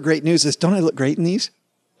 Yeah, the other great news is, don't I look great in these?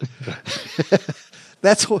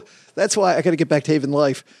 That's why I got to get back to Haven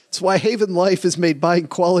Life. It's why Haven Life has made buying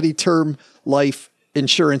quality term life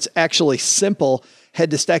insurance actually simple.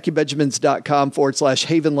 Head to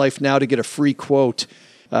stackingbenjamins.com/Haven Life now to get a free quote.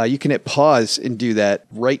 You can hit pause and do that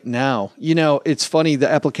right now. You know, it's funny. The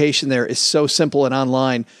application there is so simple and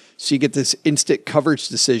online. So you get this instant coverage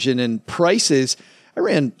decision and prices. I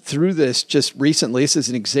ran through this just recently. This is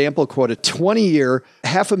an example quote, a 20-year,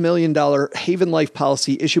 $500,000 Haven Life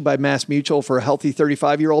policy issued by Mass Mutual for a healthy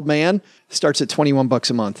 35-year-old man starts at $21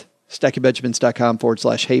 a month.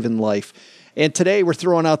 stackingbenjamins.com/Haven Life. And today we're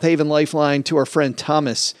throwing out the Haven Lifeline to our friend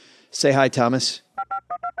Thomas. Say hi, Thomas.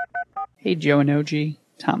 Hey, Joe and OG.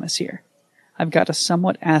 Thomas here. I've got a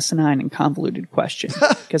somewhat asinine and convoluted question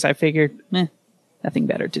because I figured, nothing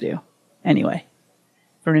better to do. Anyway,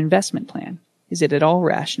 for an investment plan, is it at all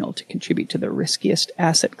rational to contribute to the riskiest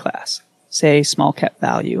asset class, say small cap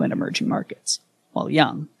value in emerging markets, while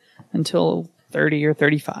young, until 30 or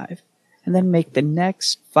 35, and then make the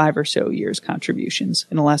next 5 or so years contributions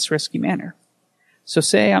in a less risky manner? So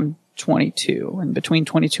say I'm 22, and between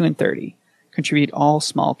 22 and 30, contribute all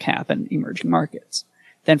small cap and emerging markets.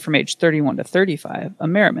 Then from age 31 to 35, a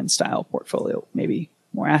Merriman-style portfolio, maybe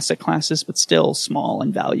more asset classes, but still small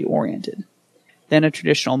and value-oriented. Then a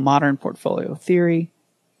traditional modern portfolio theory,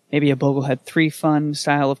 maybe a Boglehead 3 fund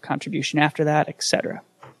style of contribution after that, etc.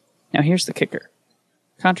 Now here's the kicker.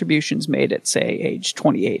 Contributions made at, say, age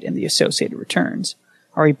 28 and the associated returns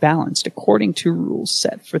are rebalanced according to rules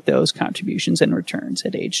set for those contributions and returns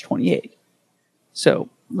at age 28. So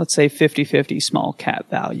let's say 50-50 small cap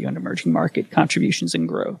value and emerging market contributions and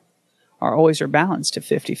growth are always rebalanced to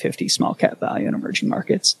 50-50 small cap value and emerging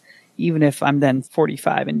markets, even if I'm then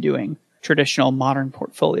 45 and doing traditional modern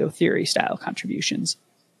portfolio theory style contributions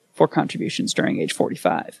for contributions during age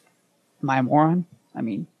 45. Am I a moron? I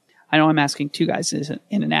mean, I know I'm asking two guys in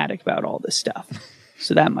an attic about all this stuff,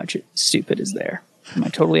 so that much stupid is there. Am I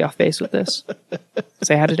totally off base with this?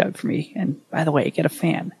 Say hi to Doug for me, and by the way, get a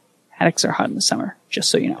fan. Attics are hot in the summer, just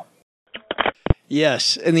so you know.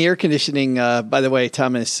 Yes, and the air conditioning, by the way,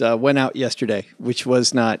 Thomas, went out yesterday, which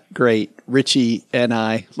was not great. Richie and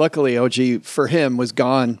I, luckily OG for him was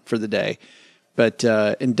gone for the day, but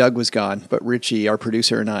and Doug was gone. But Richie, our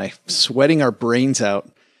producer, and I, sweating our brains out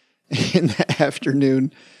in the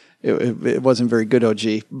afternoon. It wasn't very good,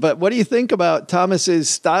 OG. But what do you think about Thomas's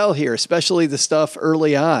style here, especially the stuff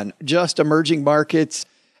early on, just emerging markets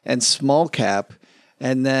and small cap?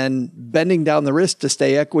 And then bending down the risk to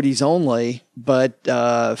stay equities only, but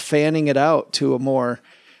fanning it out to a more,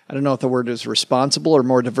 I don't know if the word is responsible or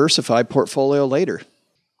more diversified portfolio later.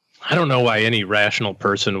 I don't know why any rational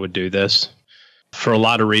person would do this for a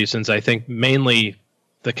lot of reasons. I think mainly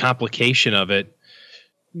the complication of it.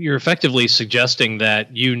 You're effectively suggesting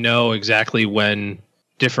that you know exactly when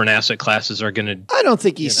different asset classes are going to. I don't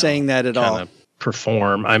think he's saying that at all.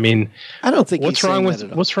 Perform. I mean, I don't think what's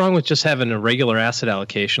wrong with just having a regular asset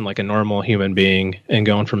allocation like a normal human being and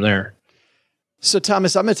going from there? So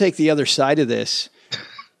Thomas, I'm going to take the other side of this.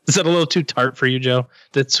 Is that a little too tart for you, Joe?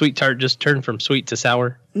 Did sweet tart just turn from sweet to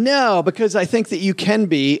sour? No, because I think that you can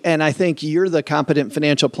be, and I think you're the competent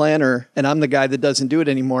financial planner, and I'm the guy that doesn't do it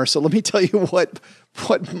anymore. So let me tell you what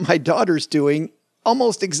my daughter's doing,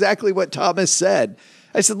 almost exactly what Thomas said.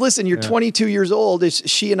 I said, listen, you're 22 years old.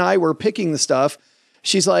 She and I were picking the stuff.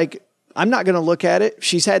 She's like, I'm not going to look at it.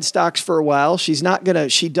 She's had stocks for a while. She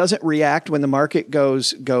doesn't react when the market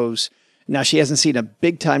goes. Now, she hasn't seen a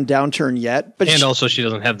big time downturn yet. But also she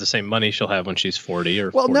doesn't have the same money she'll have when she's 40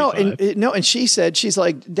 or 45. And she said, she's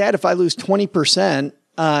like, Dad, if I lose 20%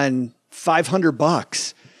 on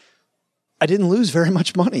 $500, I didn't lose very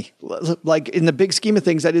much money. Like in the big scheme of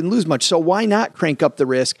things, I didn't lose much. So why not crank up the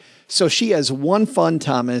risk? So she has one fund,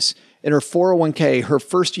 Thomas, in her 401k, her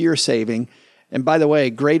first year saving. And by the way,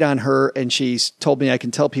 great on her. And she's told me I can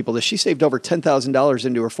tell people that she saved over $10,000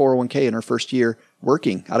 into her 401k in her first year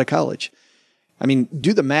working out of college. I mean,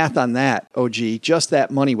 do the math on that, OG. Just that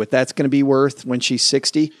money, what that's going to be worth when she's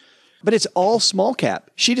 60. But it's all small cap.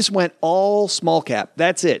 She just went all small cap.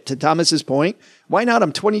 That's it. To Thomas's point, why not?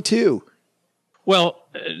 I'm 22. Well,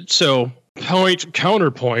 so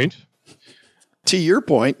counterpoint. To your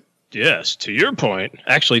point. Yes, to your point.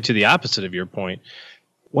 Actually, to the opposite of your point.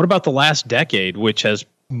 What about the last decade, which has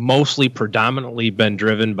mostly predominantly been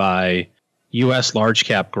driven by U.S. large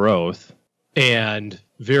cap growth and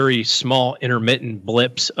very small intermittent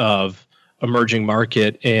blips of emerging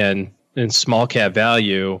market and small cap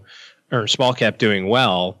value or small cap doing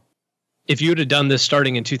well? If you would have done this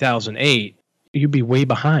starting in 2008, you'd be way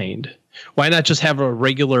behind. Why not just have a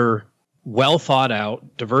regular, well thought out,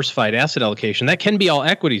 diversified asset allocation? That can be all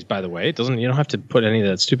equities, by the way. You don't have to put any of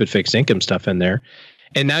that stupid fixed income stuff in there.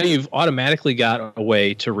 And now you've automatically got a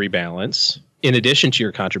way to rebalance in addition to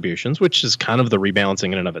your contributions, which is kind of the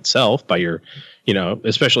rebalancing in and of itself by your,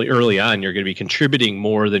 especially early on, you're going to be contributing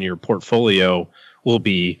more than your portfolio will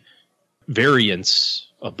be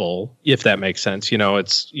varianceable, if that makes sense.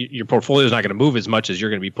 It's your portfolio is not going to move as much as you're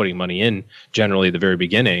going to be putting money in generally at the very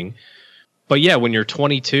beginning. But yeah, when you're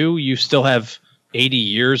 22, you still have 80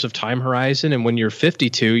 years of time horizon. And when you're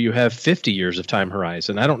 52, you have 50 years of time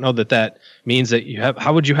horizon. I don't know that means that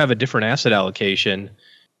how would you have a different asset allocation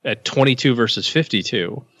at 22 versus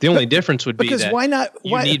 52? The only difference would be that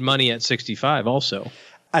you need money at 65 also.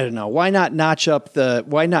 I don't know. Why not notch up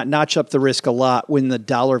the risk a lot when the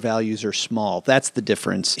dollar values are small? That's the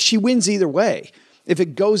difference. She wins either way. If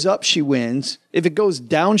it goes up, she wins. If it goes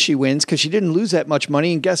down, she wins because she didn't lose that much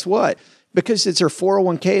money. And guess what? Because it's her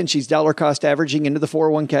 401k and she's dollar cost averaging into the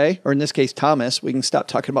 401k, or in this case, Thomas. We can stop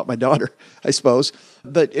talking about my daughter, I suppose.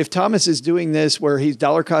 But if Thomas is doing this where he's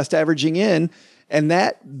dollar cost averaging in and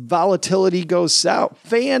that volatility goes south,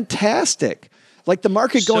 fantastic. Like the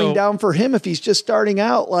market going down for him, if he's just starting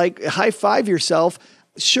out, like high five yourself.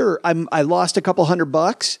 Sure, I lost a couple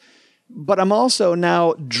 $100, but I'm also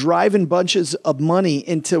now driving bunches of money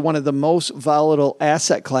into one of the most volatile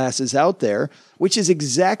asset classes out there, which is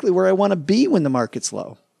exactly where I want to be when the market's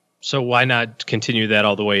low. So why not continue that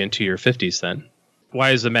all the way into your 50s then? Why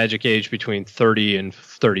is the magic age between 30 and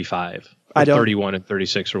 35? Or 31 and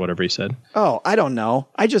 36 or whatever he said? Oh, I don't know.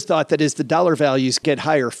 I just thought that as the dollar values get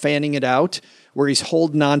higher, fanning it out, where he's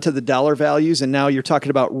holding on to the dollar values, and now you're talking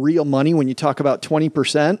about real money when you talk about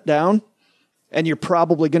 20% down, and you're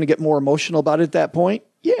probably going to get more emotional about it at that point.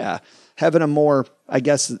 Yeah. Having a more, I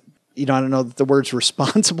guess, I don't know that the word's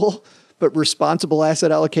responsible, but responsible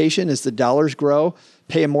asset allocation as the dollars grow,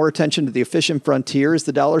 paying more attention to the efficient frontier as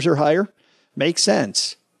the dollars are higher, makes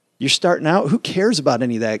sense. You're starting out. Who cares about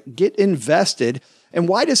any of that? Get invested. And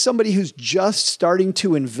why does somebody who's just starting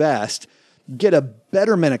to invest get a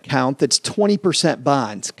Betterment account that's 20%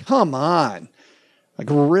 bonds? Come on. Like,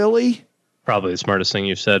 really? Probably the smartest thing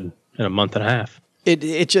you've said in a month and a half.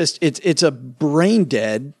 It's a brain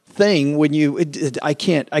dead thing when I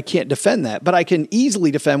can't defend that, but I can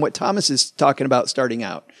easily defend what Thomas is talking about starting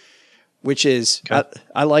out, which is, okay.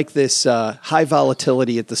 I like this high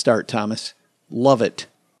volatility at the start, Thomas. Love it.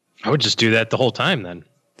 I would just do that the whole time then.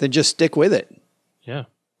 Then just stick with it. Yeah.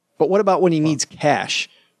 But what about when he needs cash?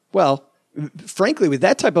 Well, frankly, with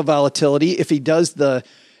that type of volatility, if he does the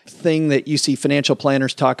thing that you see financial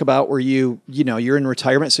planners talk about where you're in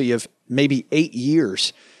retirement, so you have maybe 8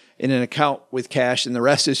 years in an account with cash and the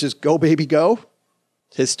rest is just go, baby, go.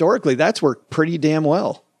 Historically, that's worked pretty damn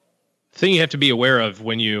well. The thing you have to be aware of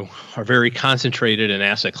when you are very concentrated in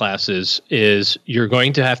asset classes is you're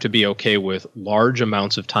going to have to be okay with large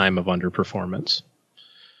amounts of time of underperformance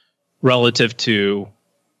relative to,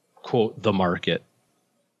 quote, the market.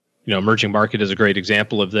 Emerging market is a great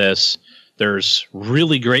example of this. There's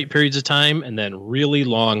really great periods of time and then really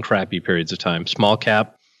long, crappy periods of time. Small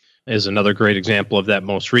cap is another great example of that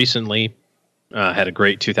most recently. Had a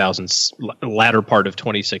great 2000s, latter part of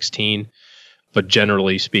 2016. But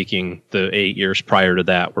generally speaking, the 8 years prior to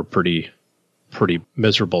that were pretty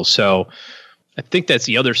miserable. So I think that's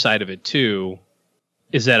the other side of it too,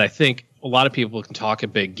 is that I think a lot of people can talk a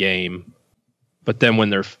big game, but then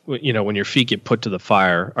when when your feet get put to the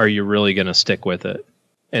fire, are you really going to stick with it?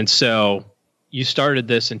 And so you started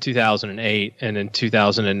this in 2008 and in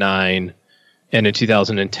 2009 and in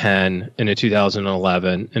 2010 and in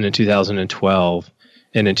 2011 and in 2012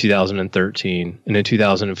 and in 2013 and in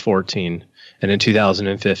 2014 and in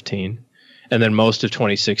 2015, and then most of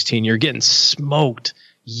 2016, you're getting smoked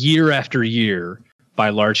year after year by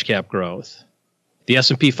large cap growth. The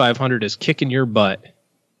S&P 500 is kicking your butt,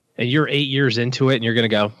 and you're 8 years into it, and you're going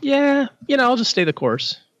to go, yeah, I'll just stay the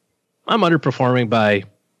course. I'm underperforming by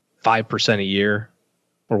 5% a year,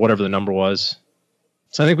 or whatever the number was.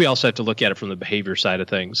 So I think we also have to look at it from the behavior side of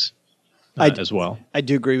things as well. I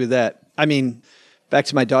do agree with that. I mean, back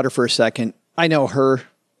to my daughter for a second. I know her.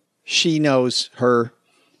 She knows her,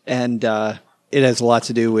 and it has a lot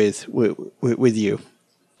to do with you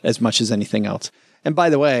as much as anything else. And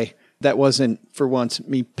by the way, that wasn't for once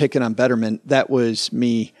me picking on Betterment. That was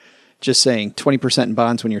me Just saying 20% in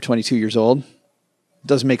bonds when you're 22 years old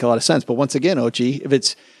doesn't make a lot of sense. But once again, OG, if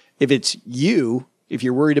it's you, if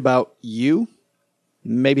you're worried about you,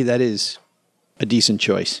 maybe that is a decent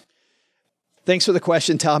choice. Thanks for the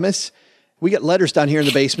question, Thomas. We get letters down here in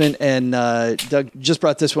the basement, and Doug just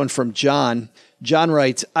brought this one from John. John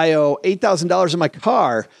writes, I owe $8,000 in my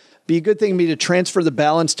car. Be a good thing for me to transfer the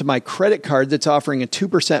balance to my credit card that's offering a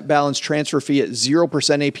 2% balance transfer fee at 0%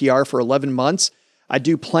 APR for 11 months. I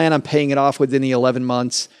do plan on paying it off within the 11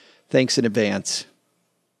 months. Thanks in advance.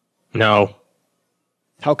 No.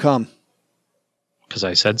 How come? Because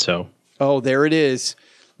I said so. Oh, there it is.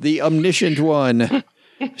 The omniscient one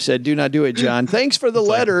said, do not do it, John. Thanks for the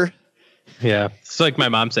letter. Yeah. It's like my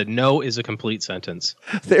mom said, no is a complete sentence.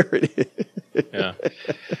 There it is. Yeah.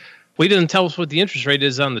 Well, he didn't tell us what the interest rate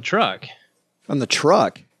is on the truck. On the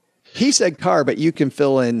truck? He said car, but you can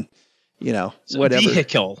fill in, whatever.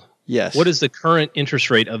 Vehicle. Yes. What is the current interest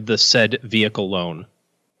rate of the said vehicle loan?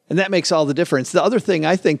 And that makes all the difference. The other thing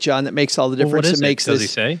I think, John, that makes all the difference. What is it? Does he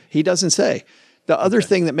say? He doesn't say. The other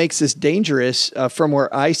thing that makes this dangerous from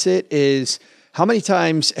where I sit is how many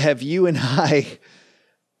times have you and I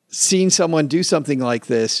seen someone do something like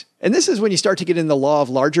this? And this is when you start to get in the law of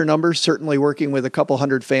larger numbers. Certainly working with a couple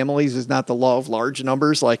hundred families is not the law of large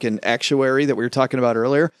numbers like an actuary that we were talking about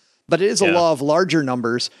earlier, but it is a law of larger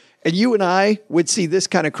numbers. And you and I would see this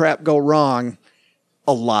kind of crap go wrong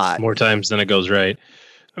a lot. More times than it goes right.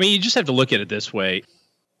 I mean, you just have to look at it this way.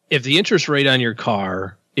 If the interest rate on your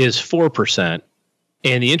car is 4%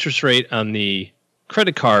 and the interest rate on the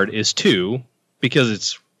credit card is 2%, because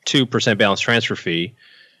it's 2% balance transfer fee,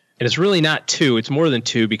 and it's really not 2, it's more than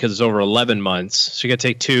 2 because it's over 11 months. So you got to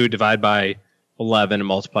take 2, divide by 11, and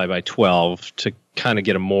multiply by 12 to kind of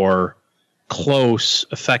get a more close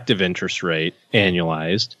effective interest rate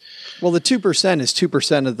annualized. Well, the 2% is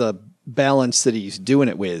 2% of the balance that he's doing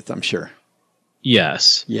it with, I'm sure.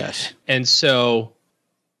 Yes. Yes. And so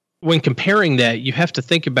when comparing that, you have to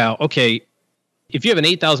think about, okay, if you have an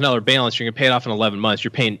 $8,000 balance, you're going to pay it off in 11 months,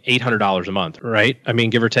 you're paying $800 a month, right? I mean,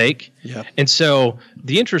 give or take. Yeah. And so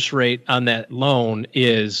the interest rate on that loan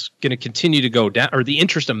is going to continue to go down, or the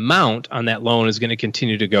interest amount on that loan is going to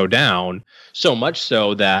continue to go down, so much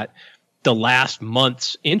so that the last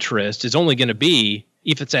month's interest is only going to be,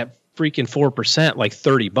 if it's at freaking 4%, like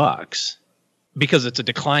 $30, because it's a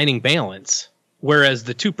declining balance. Whereas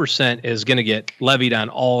the 2% is going to get levied on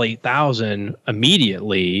all 8,000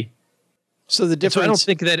 immediately. So the difference. So I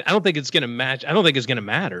don't think it's going to match. I don't think it's going to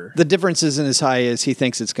matter. The difference isn't as high as he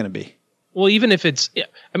thinks it's going to be. Well, even if it's,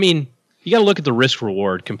 I mean, you got to look at the risk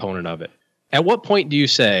reward component of it. At what point do you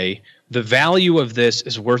say the value of this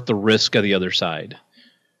is worth the risk of the other side?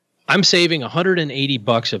 I'm saving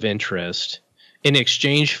 $180 of interest in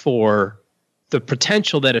exchange for the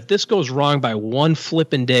potential that if this goes wrong by one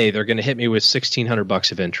flipping day, they're going to hit me with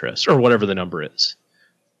 $1,600 of interest or whatever the number is.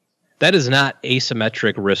 That is not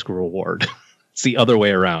asymmetric risk reward. It's the other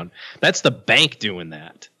way around. That's the bank doing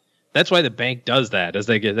that. That's why the bank does that, as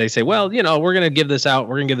they say, well, we're going to give this out.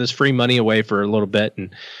 We're going to give this free money away for a little bit. And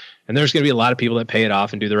there's going to be a lot of people that pay it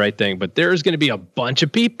off and do the right thing. But there's going to be a bunch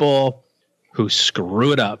of people who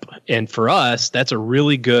screw it up. And for us, that's a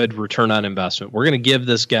really good return on investment. We're going to give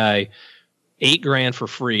this guy $8,000 for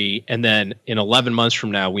free. And then in 11 months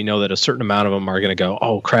from now, we know that a certain amount of them are going to go,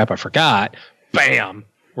 oh crap, I forgot. Bam.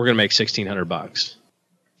 We're going to make $1,600.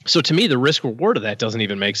 So to me, the risk reward of that doesn't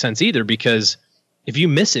even make sense either, because if you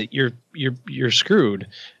miss it, you're screwed.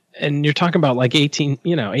 And you're talking about like 8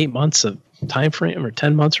 months of time frame or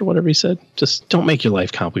 10 months or whatever he said. Just don't make your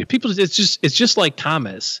life complicated. People, it's just like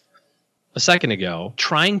Thomas a second ago,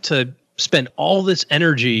 trying to spend all this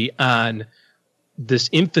energy on this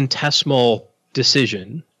infinitesimal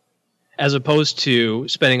decision as opposed to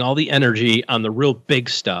spending all the energy on the real big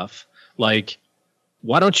stuff. Like,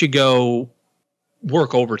 why don't you go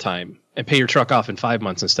work overtime and pay your truck off in 5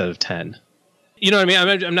 months instead of 10? You know what I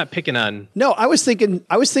mean? I'm not picking on. No, I was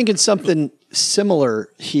thinking something similar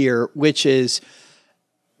here, which is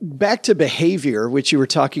back to behavior, which you were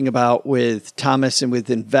talking about with Thomas and with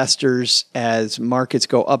investors as markets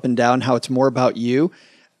go up and down, how it's more about you.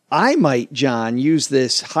 I might, John, use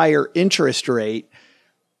this higher interest rate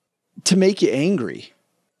to make you angry,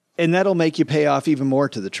 and that'll make you pay off even more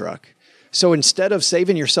to the truck. So instead of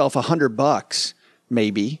saving yourself $100,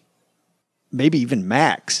 maybe even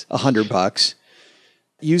max $100,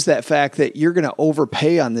 use that fact that you're going to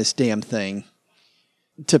overpay on this damn thing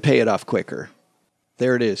to pay it off quicker.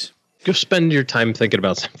 There it is. Go spend your time thinking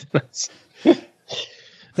about something else.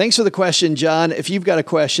 Thanks for the question, John. If you've got a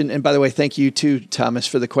question, and by the way, thank you too, Thomas,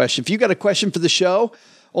 for the question. If you've got a question for the show,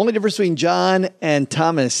 only difference between John and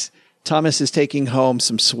Thomas Thomas is taking home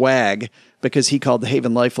some swag because he called the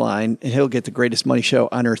Haven Lifeline, and he'll get the Greatest Money Show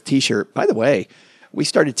on Earth t-shirt. By the way, we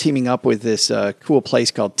started teaming up with this cool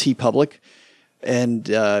place called TeePublic, and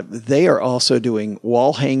they are also doing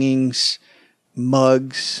wall hangings,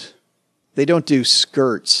 mugs. They don't do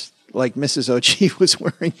skirts like Mrs. OG was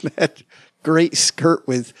wearing that great skirt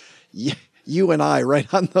with you and I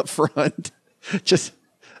right on the front. Just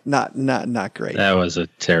not great. That was a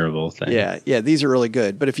terrible thing. Yeah, these are really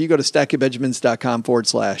good. But if you go to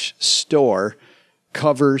stackingbenjamins.com/store,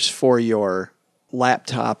 covers for your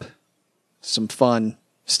laptop, some fun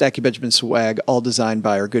Stacky Benjamin swag, all designed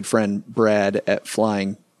by our good friend Brad at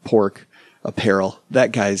Flying Pork Apparel.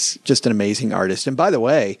 That guy's just an amazing artist. And by the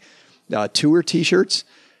way, tour t-shirts.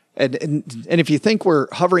 And if you think we're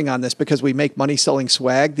hovering on this because we make money selling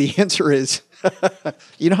swag, the answer is,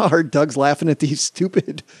 you know how hard Doug's laughing at these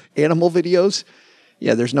stupid animal videos?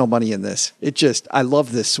 Yeah, there's no money in this. I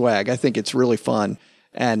love this swag. I think it's really fun.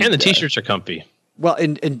 And the t-shirts are comfy. Well,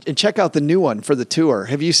 and check out the new one for the tour.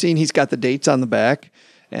 Have you seen he's got the dates on the back?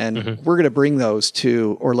 And we're going to bring those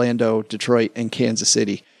to Orlando, Detroit, and Kansas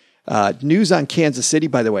City. News on Kansas City,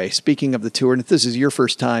 by the way, speaking of the tour, and if this is your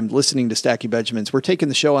first time listening to Stacky Benjamins, we're taking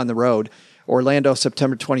the show on the road. Orlando,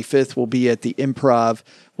 September 25th, will be at the Improv.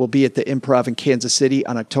 We'll be at the Improv in Kansas City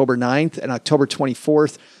on October 9th, and October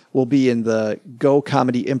 24th, we'll be in the Go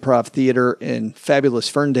Comedy Improv Theater in fabulous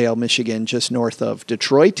Ferndale, Michigan, just north of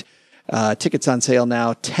Detroit. Tickets on sale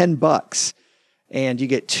now, $10. And you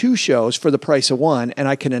get 2 shows for the price of 1. And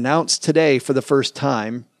I can announce today for the first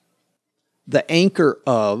time, the anchor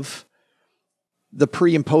of the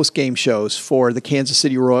pre and post game shows for the Kansas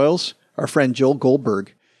City Royals, our friend Joel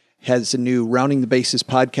Goldberg, has a new Rounding the Bases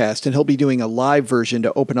podcast, and he'll be doing a live version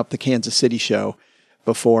to open up the Kansas City show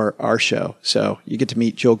before our show. So you get to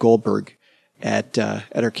meet Joe Goldberg at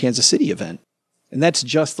our Kansas City event. And that's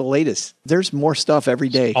just the latest. There's more stuff every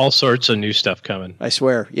day. All sorts of new stuff coming. I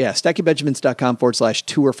swear. Yeah,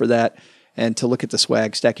 stackybenjamins.com/tour for that. And to look at the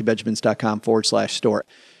swag, stackybenjamins.com/store.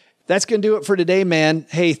 That's going to do it for today, man.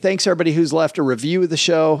 Hey, thanks everybody who's left a review of the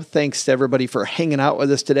show. Thanks to everybody for hanging out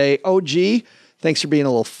with us today. OG, thanks for being a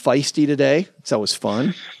little feisty today. It's always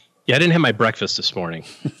fun. Yeah, I didn't have my breakfast this morning.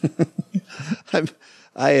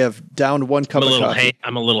 I have downed 1 cup of coffee.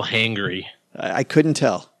 I'm a little hangry. I couldn't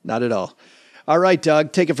tell. Not at all. All right,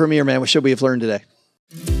 Doug, take it from here, man. What should we have learned today?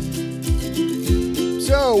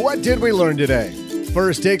 So, what did we learn today?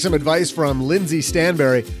 First, take some advice from Lindsey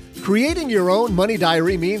Stanberry. Creating your own money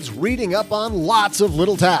diary means reading up on lots of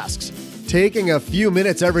little tasks. Taking a few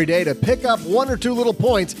minutes every day to pick up 1 or 2 little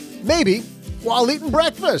points, maybe while eating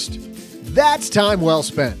breakfast. That's time well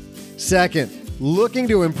spent. Second, looking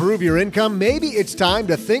to improve your income, maybe it's time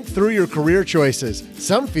to think through your career choices.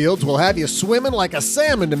 Some fields will have you swimming like a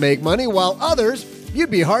salmon to make money, while others,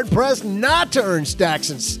 you'd be hard-pressed not to earn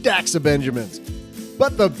stacks and stacks of Benjamins.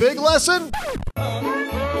 But the big lesson?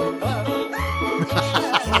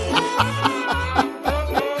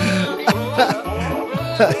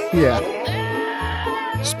 Yeah.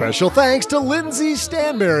 Special thanks to Lindsey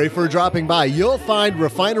Stanberry for dropping by. You'll find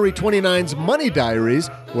Refinery 29's Money Diaries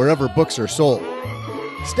wherever books are sold.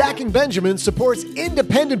 Stacking Benjamin supports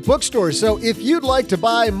independent bookstores, so if you'd like to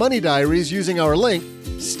buy Money Diaries using our link,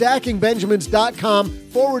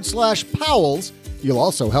 stackingbenjamins.com/Powells, you'll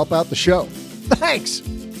also help out the show. Thanks!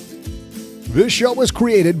 This show was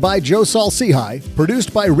created by Joe Saul-Sehy,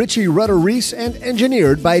 produced by Richie Rutter-Reese, and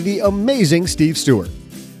engineered by the amazing Steve Stewart.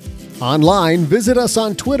 Online, visit us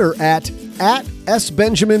on Twitter at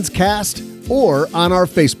 @SBenjaminsCast or on our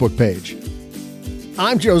Facebook page.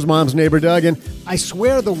 I'm Joe's mom's neighbor, Doug, and I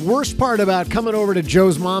swear the worst part about coming over to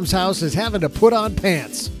Joe's mom's house is having to put on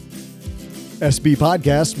pants. SB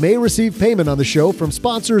Podcasts may receive payment on the show from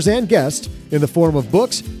sponsors and guests in the form of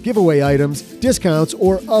books, giveaway items, discounts,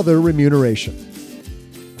 or other remuneration.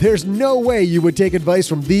 There's no way you would take advice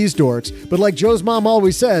from these dorks, but like Joe's mom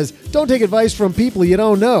always says, don't take advice from people you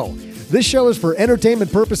don't know. This show is for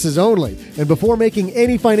entertainment purposes only, and before making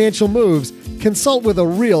any financial moves, consult with a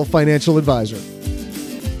real financial advisor.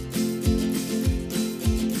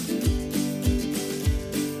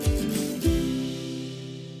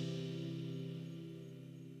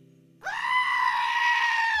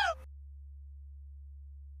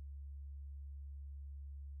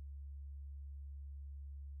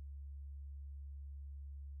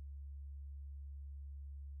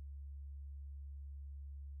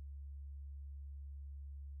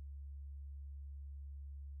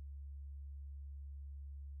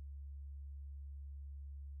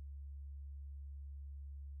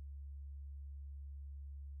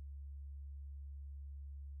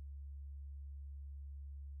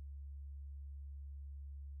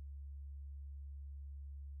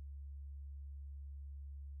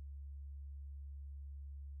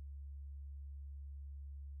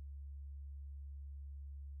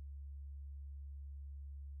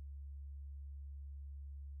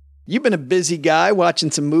 You've been a busy guy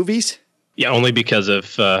watching some movies. Yeah, only because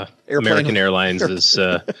of American Airlines'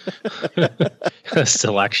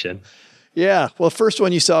 selection. Yeah. Well, first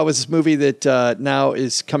one you saw was this movie that now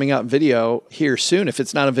is coming out in video here soon. If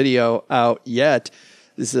it's not a video out yet,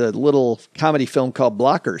 this is a little comedy film called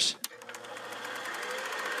Blockers.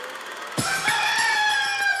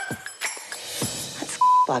 Let's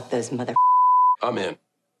block those mother. I'm in.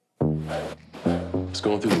 Just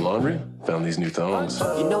going through the laundry, found these new thongs.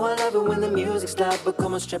 You know I love it when the music's loud, but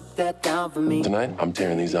come on, strip that down for me. Tonight, I'm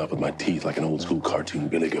tearing these out with my teeth like an old school cartoon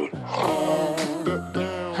Billy Goat.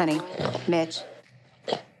 Honey, Mitch,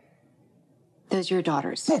 those are your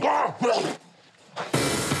daughters.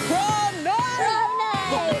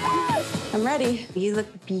 I'm ready. You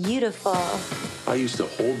look beautiful. I used to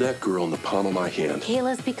hold that girl in the palm of my hand.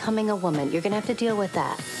 Kayla's becoming a woman. You're gonna have to deal with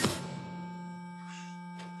that.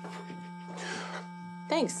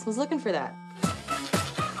 Thanks. Was looking for that.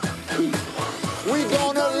 We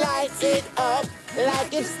gonna light it up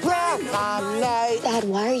like it's prom night. Dad,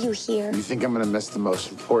 why are you here? You think I'm gonna miss the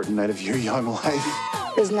most important night of your young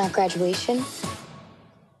life? Isn't that graduation?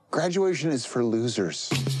 Graduation is for losers.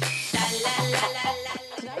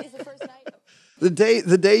 The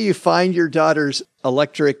day you find your daughter's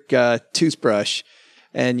electric toothbrush,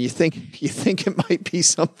 and you think it might be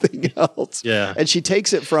something else. Yeah. And she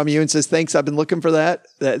takes it from you and says, "Thanks, I've been looking for that."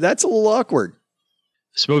 That's a little awkward.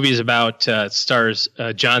 This movie is about stars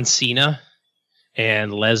John Cena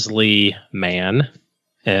and Leslie Mann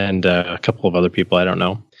and a couple of other people I don't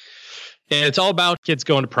know. And it's all about kids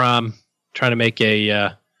going to prom, trying to make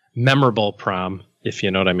a memorable prom, if you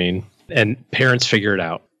know what I mean. And parents figure it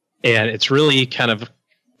out. And it's really kind of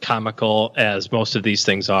comical, as most of these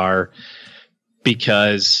things are,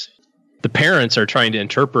 because the parents are trying to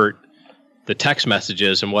interpret the text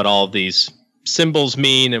messages and what all of these symbols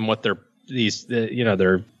mean and what their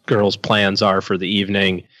girls' plans are for the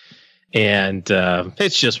evening. And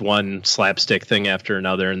it's just one slapstick thing after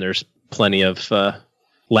another. And there's plenty of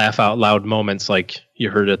laugh out loud moments, like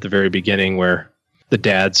you heard at the very beginning, where the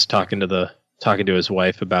dad's talking to his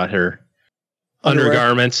wife about her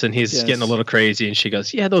undergarments, and he's getting a little crazy, and she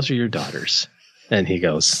goes, "Yeah, those are your daughters." And he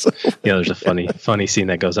goes, there's a funny scene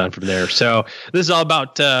that goes on from there. So this is all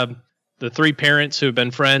about the three parents who have been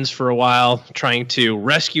friends for a while, trying to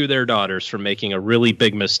rescue their daughters from making a really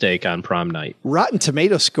big mistake on prom night. Rotten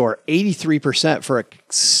Tomato score, 83% for a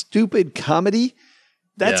stupid comedy.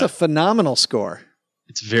 That's a phenomenal score.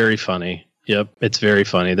 It's very funny. Yep, it's very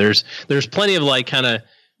funny. There's plenty of like kind of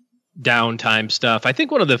downtime stuff. I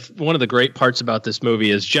think one of the great parts about this movie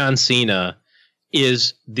is John Cena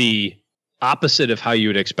is the opposite of how you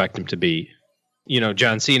would expect him to be. You know,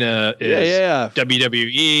 John Cena is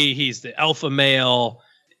WWE. He's the alpha male,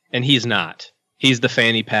 and he's not. He's the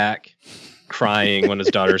fanny pack crying when his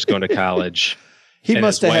daughter's going to college. He and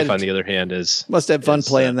must his have wife on the other hand must have fun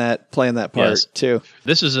playing that part too.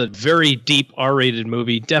 This is a very deep R-rated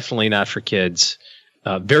movie. Definitely not for kids.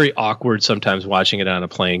 Very awkward sometimes watching it on a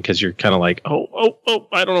plane, because you're kind of like, oh,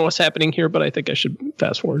 I don't know what's happening here, but I think I should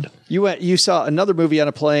fast forward. You saw another movie on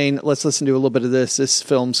a plane. Let's listen to a little bit of this. This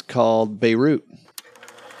film's called Beirut.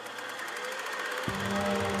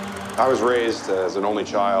 I was raised as an only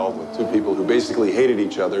child with two people who basically hated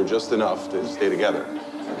each other just enough to stay together.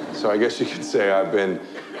 So I guess you could say I've been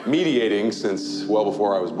mediating since well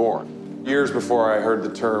before I was born. Years before I heard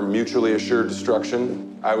the term mutually assured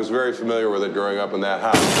destruction, I was very familiar with it growing up in that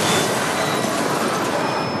house.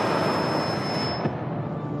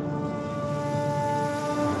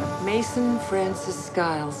 Mason Francis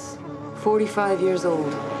Skiles, 45 years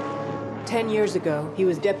old. 10 years ago, he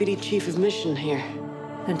was deputy chief of mission here,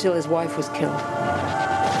 until his wife was killed.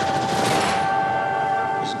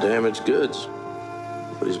 He's damaged goods,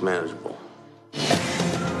 but he's manageable.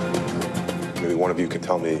 Maybe one of you can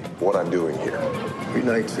tell me what I'm doing here. 3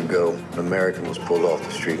 nights ago, an American was pulled off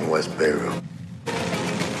the street in West Beirut.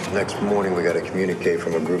 Next morning, we got a communique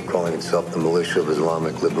from a group calling itself the Militia of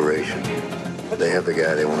Islamic Liberation. They have the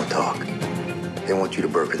guy they want to talk. They want you to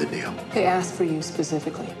broker the deal. They asked for you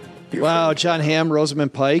specifically. Wow, John Hamm,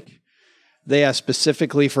 Rosamund Pike. They asked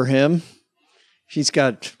specifically for him. He's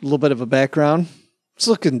got a little bit of a background. This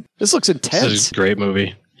looks intense. This is a great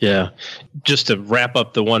movie. Yeah. Just to wrap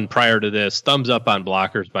up the one prior to this, thumbs up on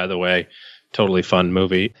Blockers, by the way. Totally fun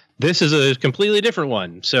movie. This is a completely different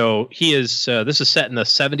one. So this is set in the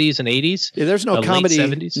 70s and 80s. Yeah, there's no comedy.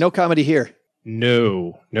 70s. No comedy here.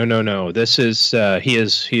 No. This is,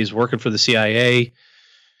 he's working for the CIA.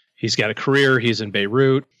 He's got a career. He's in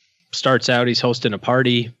Beirut. Starts out, he's hosting a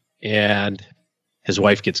party, and his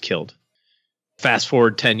wife gets killed. Fast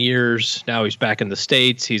forward 10 years, now he's back in the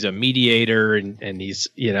States. He's a mediator, and he's,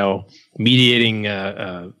 mediating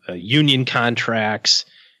union contracts.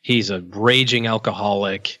 He's a raging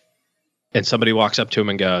alcoholic. And somebody walks up to him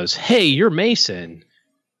and goes, "Hey, you're Mason.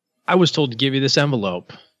 I was told to give you this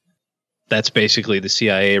envelope." That's basically the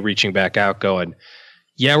CIA reaching back out going,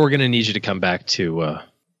 "Yeah, we're going to need you to come back to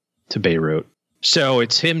Beirut." So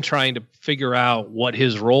it's him trying to figure out what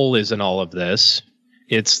his role is in all of this.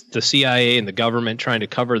 It's the CIA and the government trying to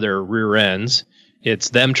cover their rear ends. It's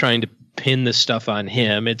them trying to pin this stuff on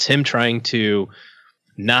him. It's him trying to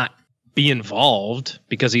not be involved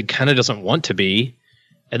because he kind of doesn't want to be.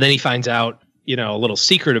 And then he finds out, a little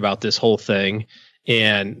secret about this whole thing.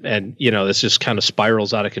 And this just kind of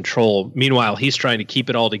spirals out of control. Meanwhile, he's trying to keep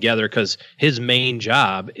it all together because his main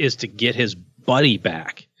job is to get his buddy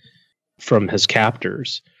back from his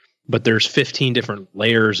captors. But there's 15 different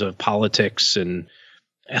layers of politics and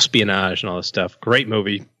espionage and all this stuff. Great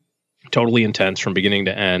movie. Totally intense from beginning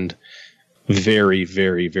to end. Very,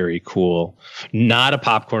 very, very cool. Not a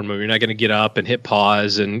popcorn movie. You're not going to get up and hit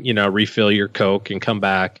pause and, refill your Coke and come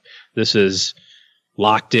back. This is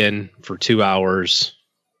locked in for 2 hours,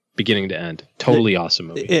 beginning to end. Totally awesome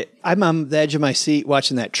movie. I'm on the edge of my seat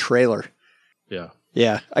watching that trailer. Yeah.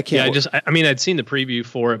 Yeah, I can't. Yeah, I'd seen the preview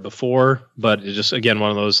for it before, but it's just, again, one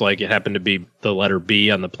of those, it happened to be the letter B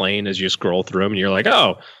on the plane as you scroll through them, and you're like,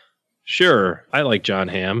 oh, sure, I like John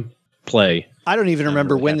Hamm. Play. I don't even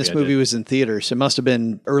remember when this movie was in theaters. It must have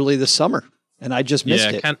been early this summer, and I just missed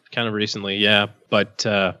it. Yeah, kind of recently, yeah. But,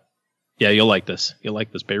 you'll like this. You'll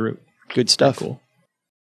like this, Beirut. Good stuff. Very cool.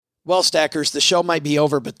 Well, Stackers, the show might be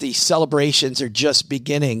over, but the celebrations are just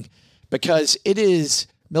beginning because it is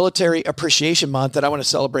Military Appreciation Month, and I want to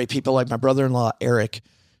celebrate people like my brother-in-law, Eric,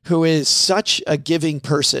 who is such a giving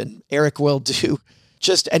person. Eric will do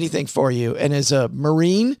just anything for you. And as a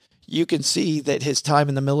Marine, you can see that his time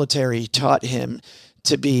in the military taught him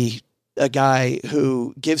to be a guy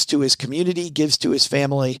who gives to his community, gives to his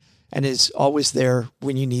family, and is always there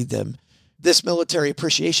when you need them. This Military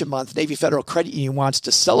Appreciation Month, Navy Federal Credit Union wants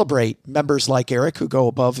to celebrate members like Eric who go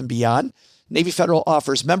above and beyond. Navy Federal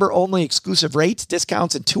offers member-only exclusive rates,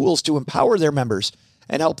 discounts, and tools to empower their members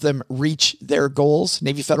and help them reach their goals.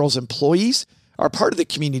 Navy Federal's employees are part of the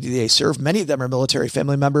community they serve. Many of them are military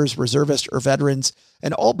family members, reservists, or veterans,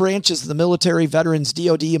 and all branches of the military, veterans,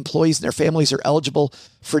 DOD employees, and their families are eligible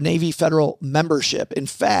for Navy Federal membership. In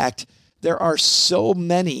fact, there are so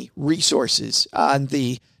many resources on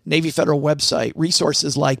the Navy Federal website,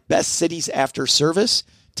 resources like Best Cities After Service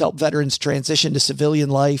to help veterans transition to civilian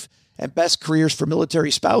life, and Best Careers for Military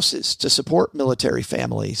Spouses to support military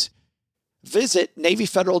families. Visit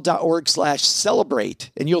NavyFederal.org/celebrate,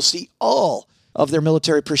 and you'll see all of their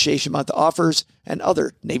Military Appreciation Month offers and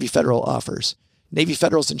other Navy Federal offers. Navy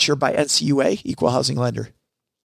Federal is insured by NCUA, Equal Housing Lender.